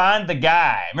can find the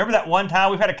guy. Remember that one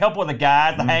time we've had a couple of the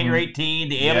guys, the Hangar 18,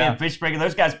 the Alien Fish Breaker,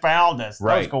 those guys found us.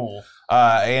 Right. That was cool.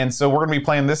 And so we're going to be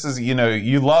playing, this is, you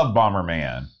love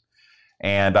Bomberman.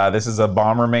 And this is a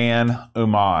Bomberman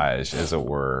homage, as it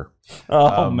were.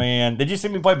 Oh, man. Did you see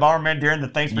me play Bomberman during the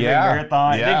Thanksgiving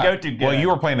Marathon? Yeah. It didn't go too good. Well, you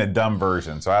were playing a dumb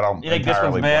version, so I don't You think this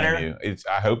one's better? blame you.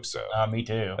 I hope so. Me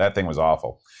too. That thing was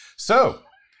awful. So,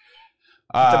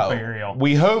 It's a burial.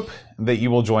 we hope that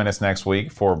you will join us next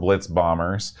week for Blitz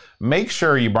Bombers. Make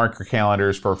sure you mark your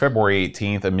calendars for February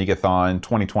 18th, Amigathon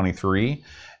 2023.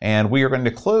 And we are going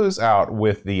to close out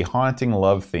with the Haunting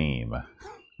Love theme.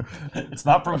 It's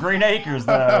not from Green Acres,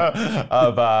 though.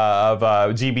 of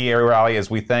GB Air Rally,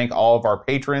 as we thank all of our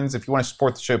patrons. If you want to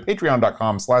support the show,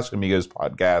 patreon.com/Amigos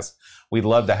Podcast. We'd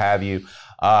love to have you.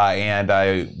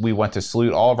 And we want to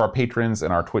salute all of our patrons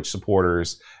and our Twitch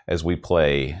supporters as we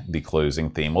play the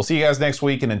closing theme. We'll see you guys next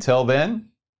week. And until then,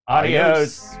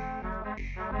 Adios.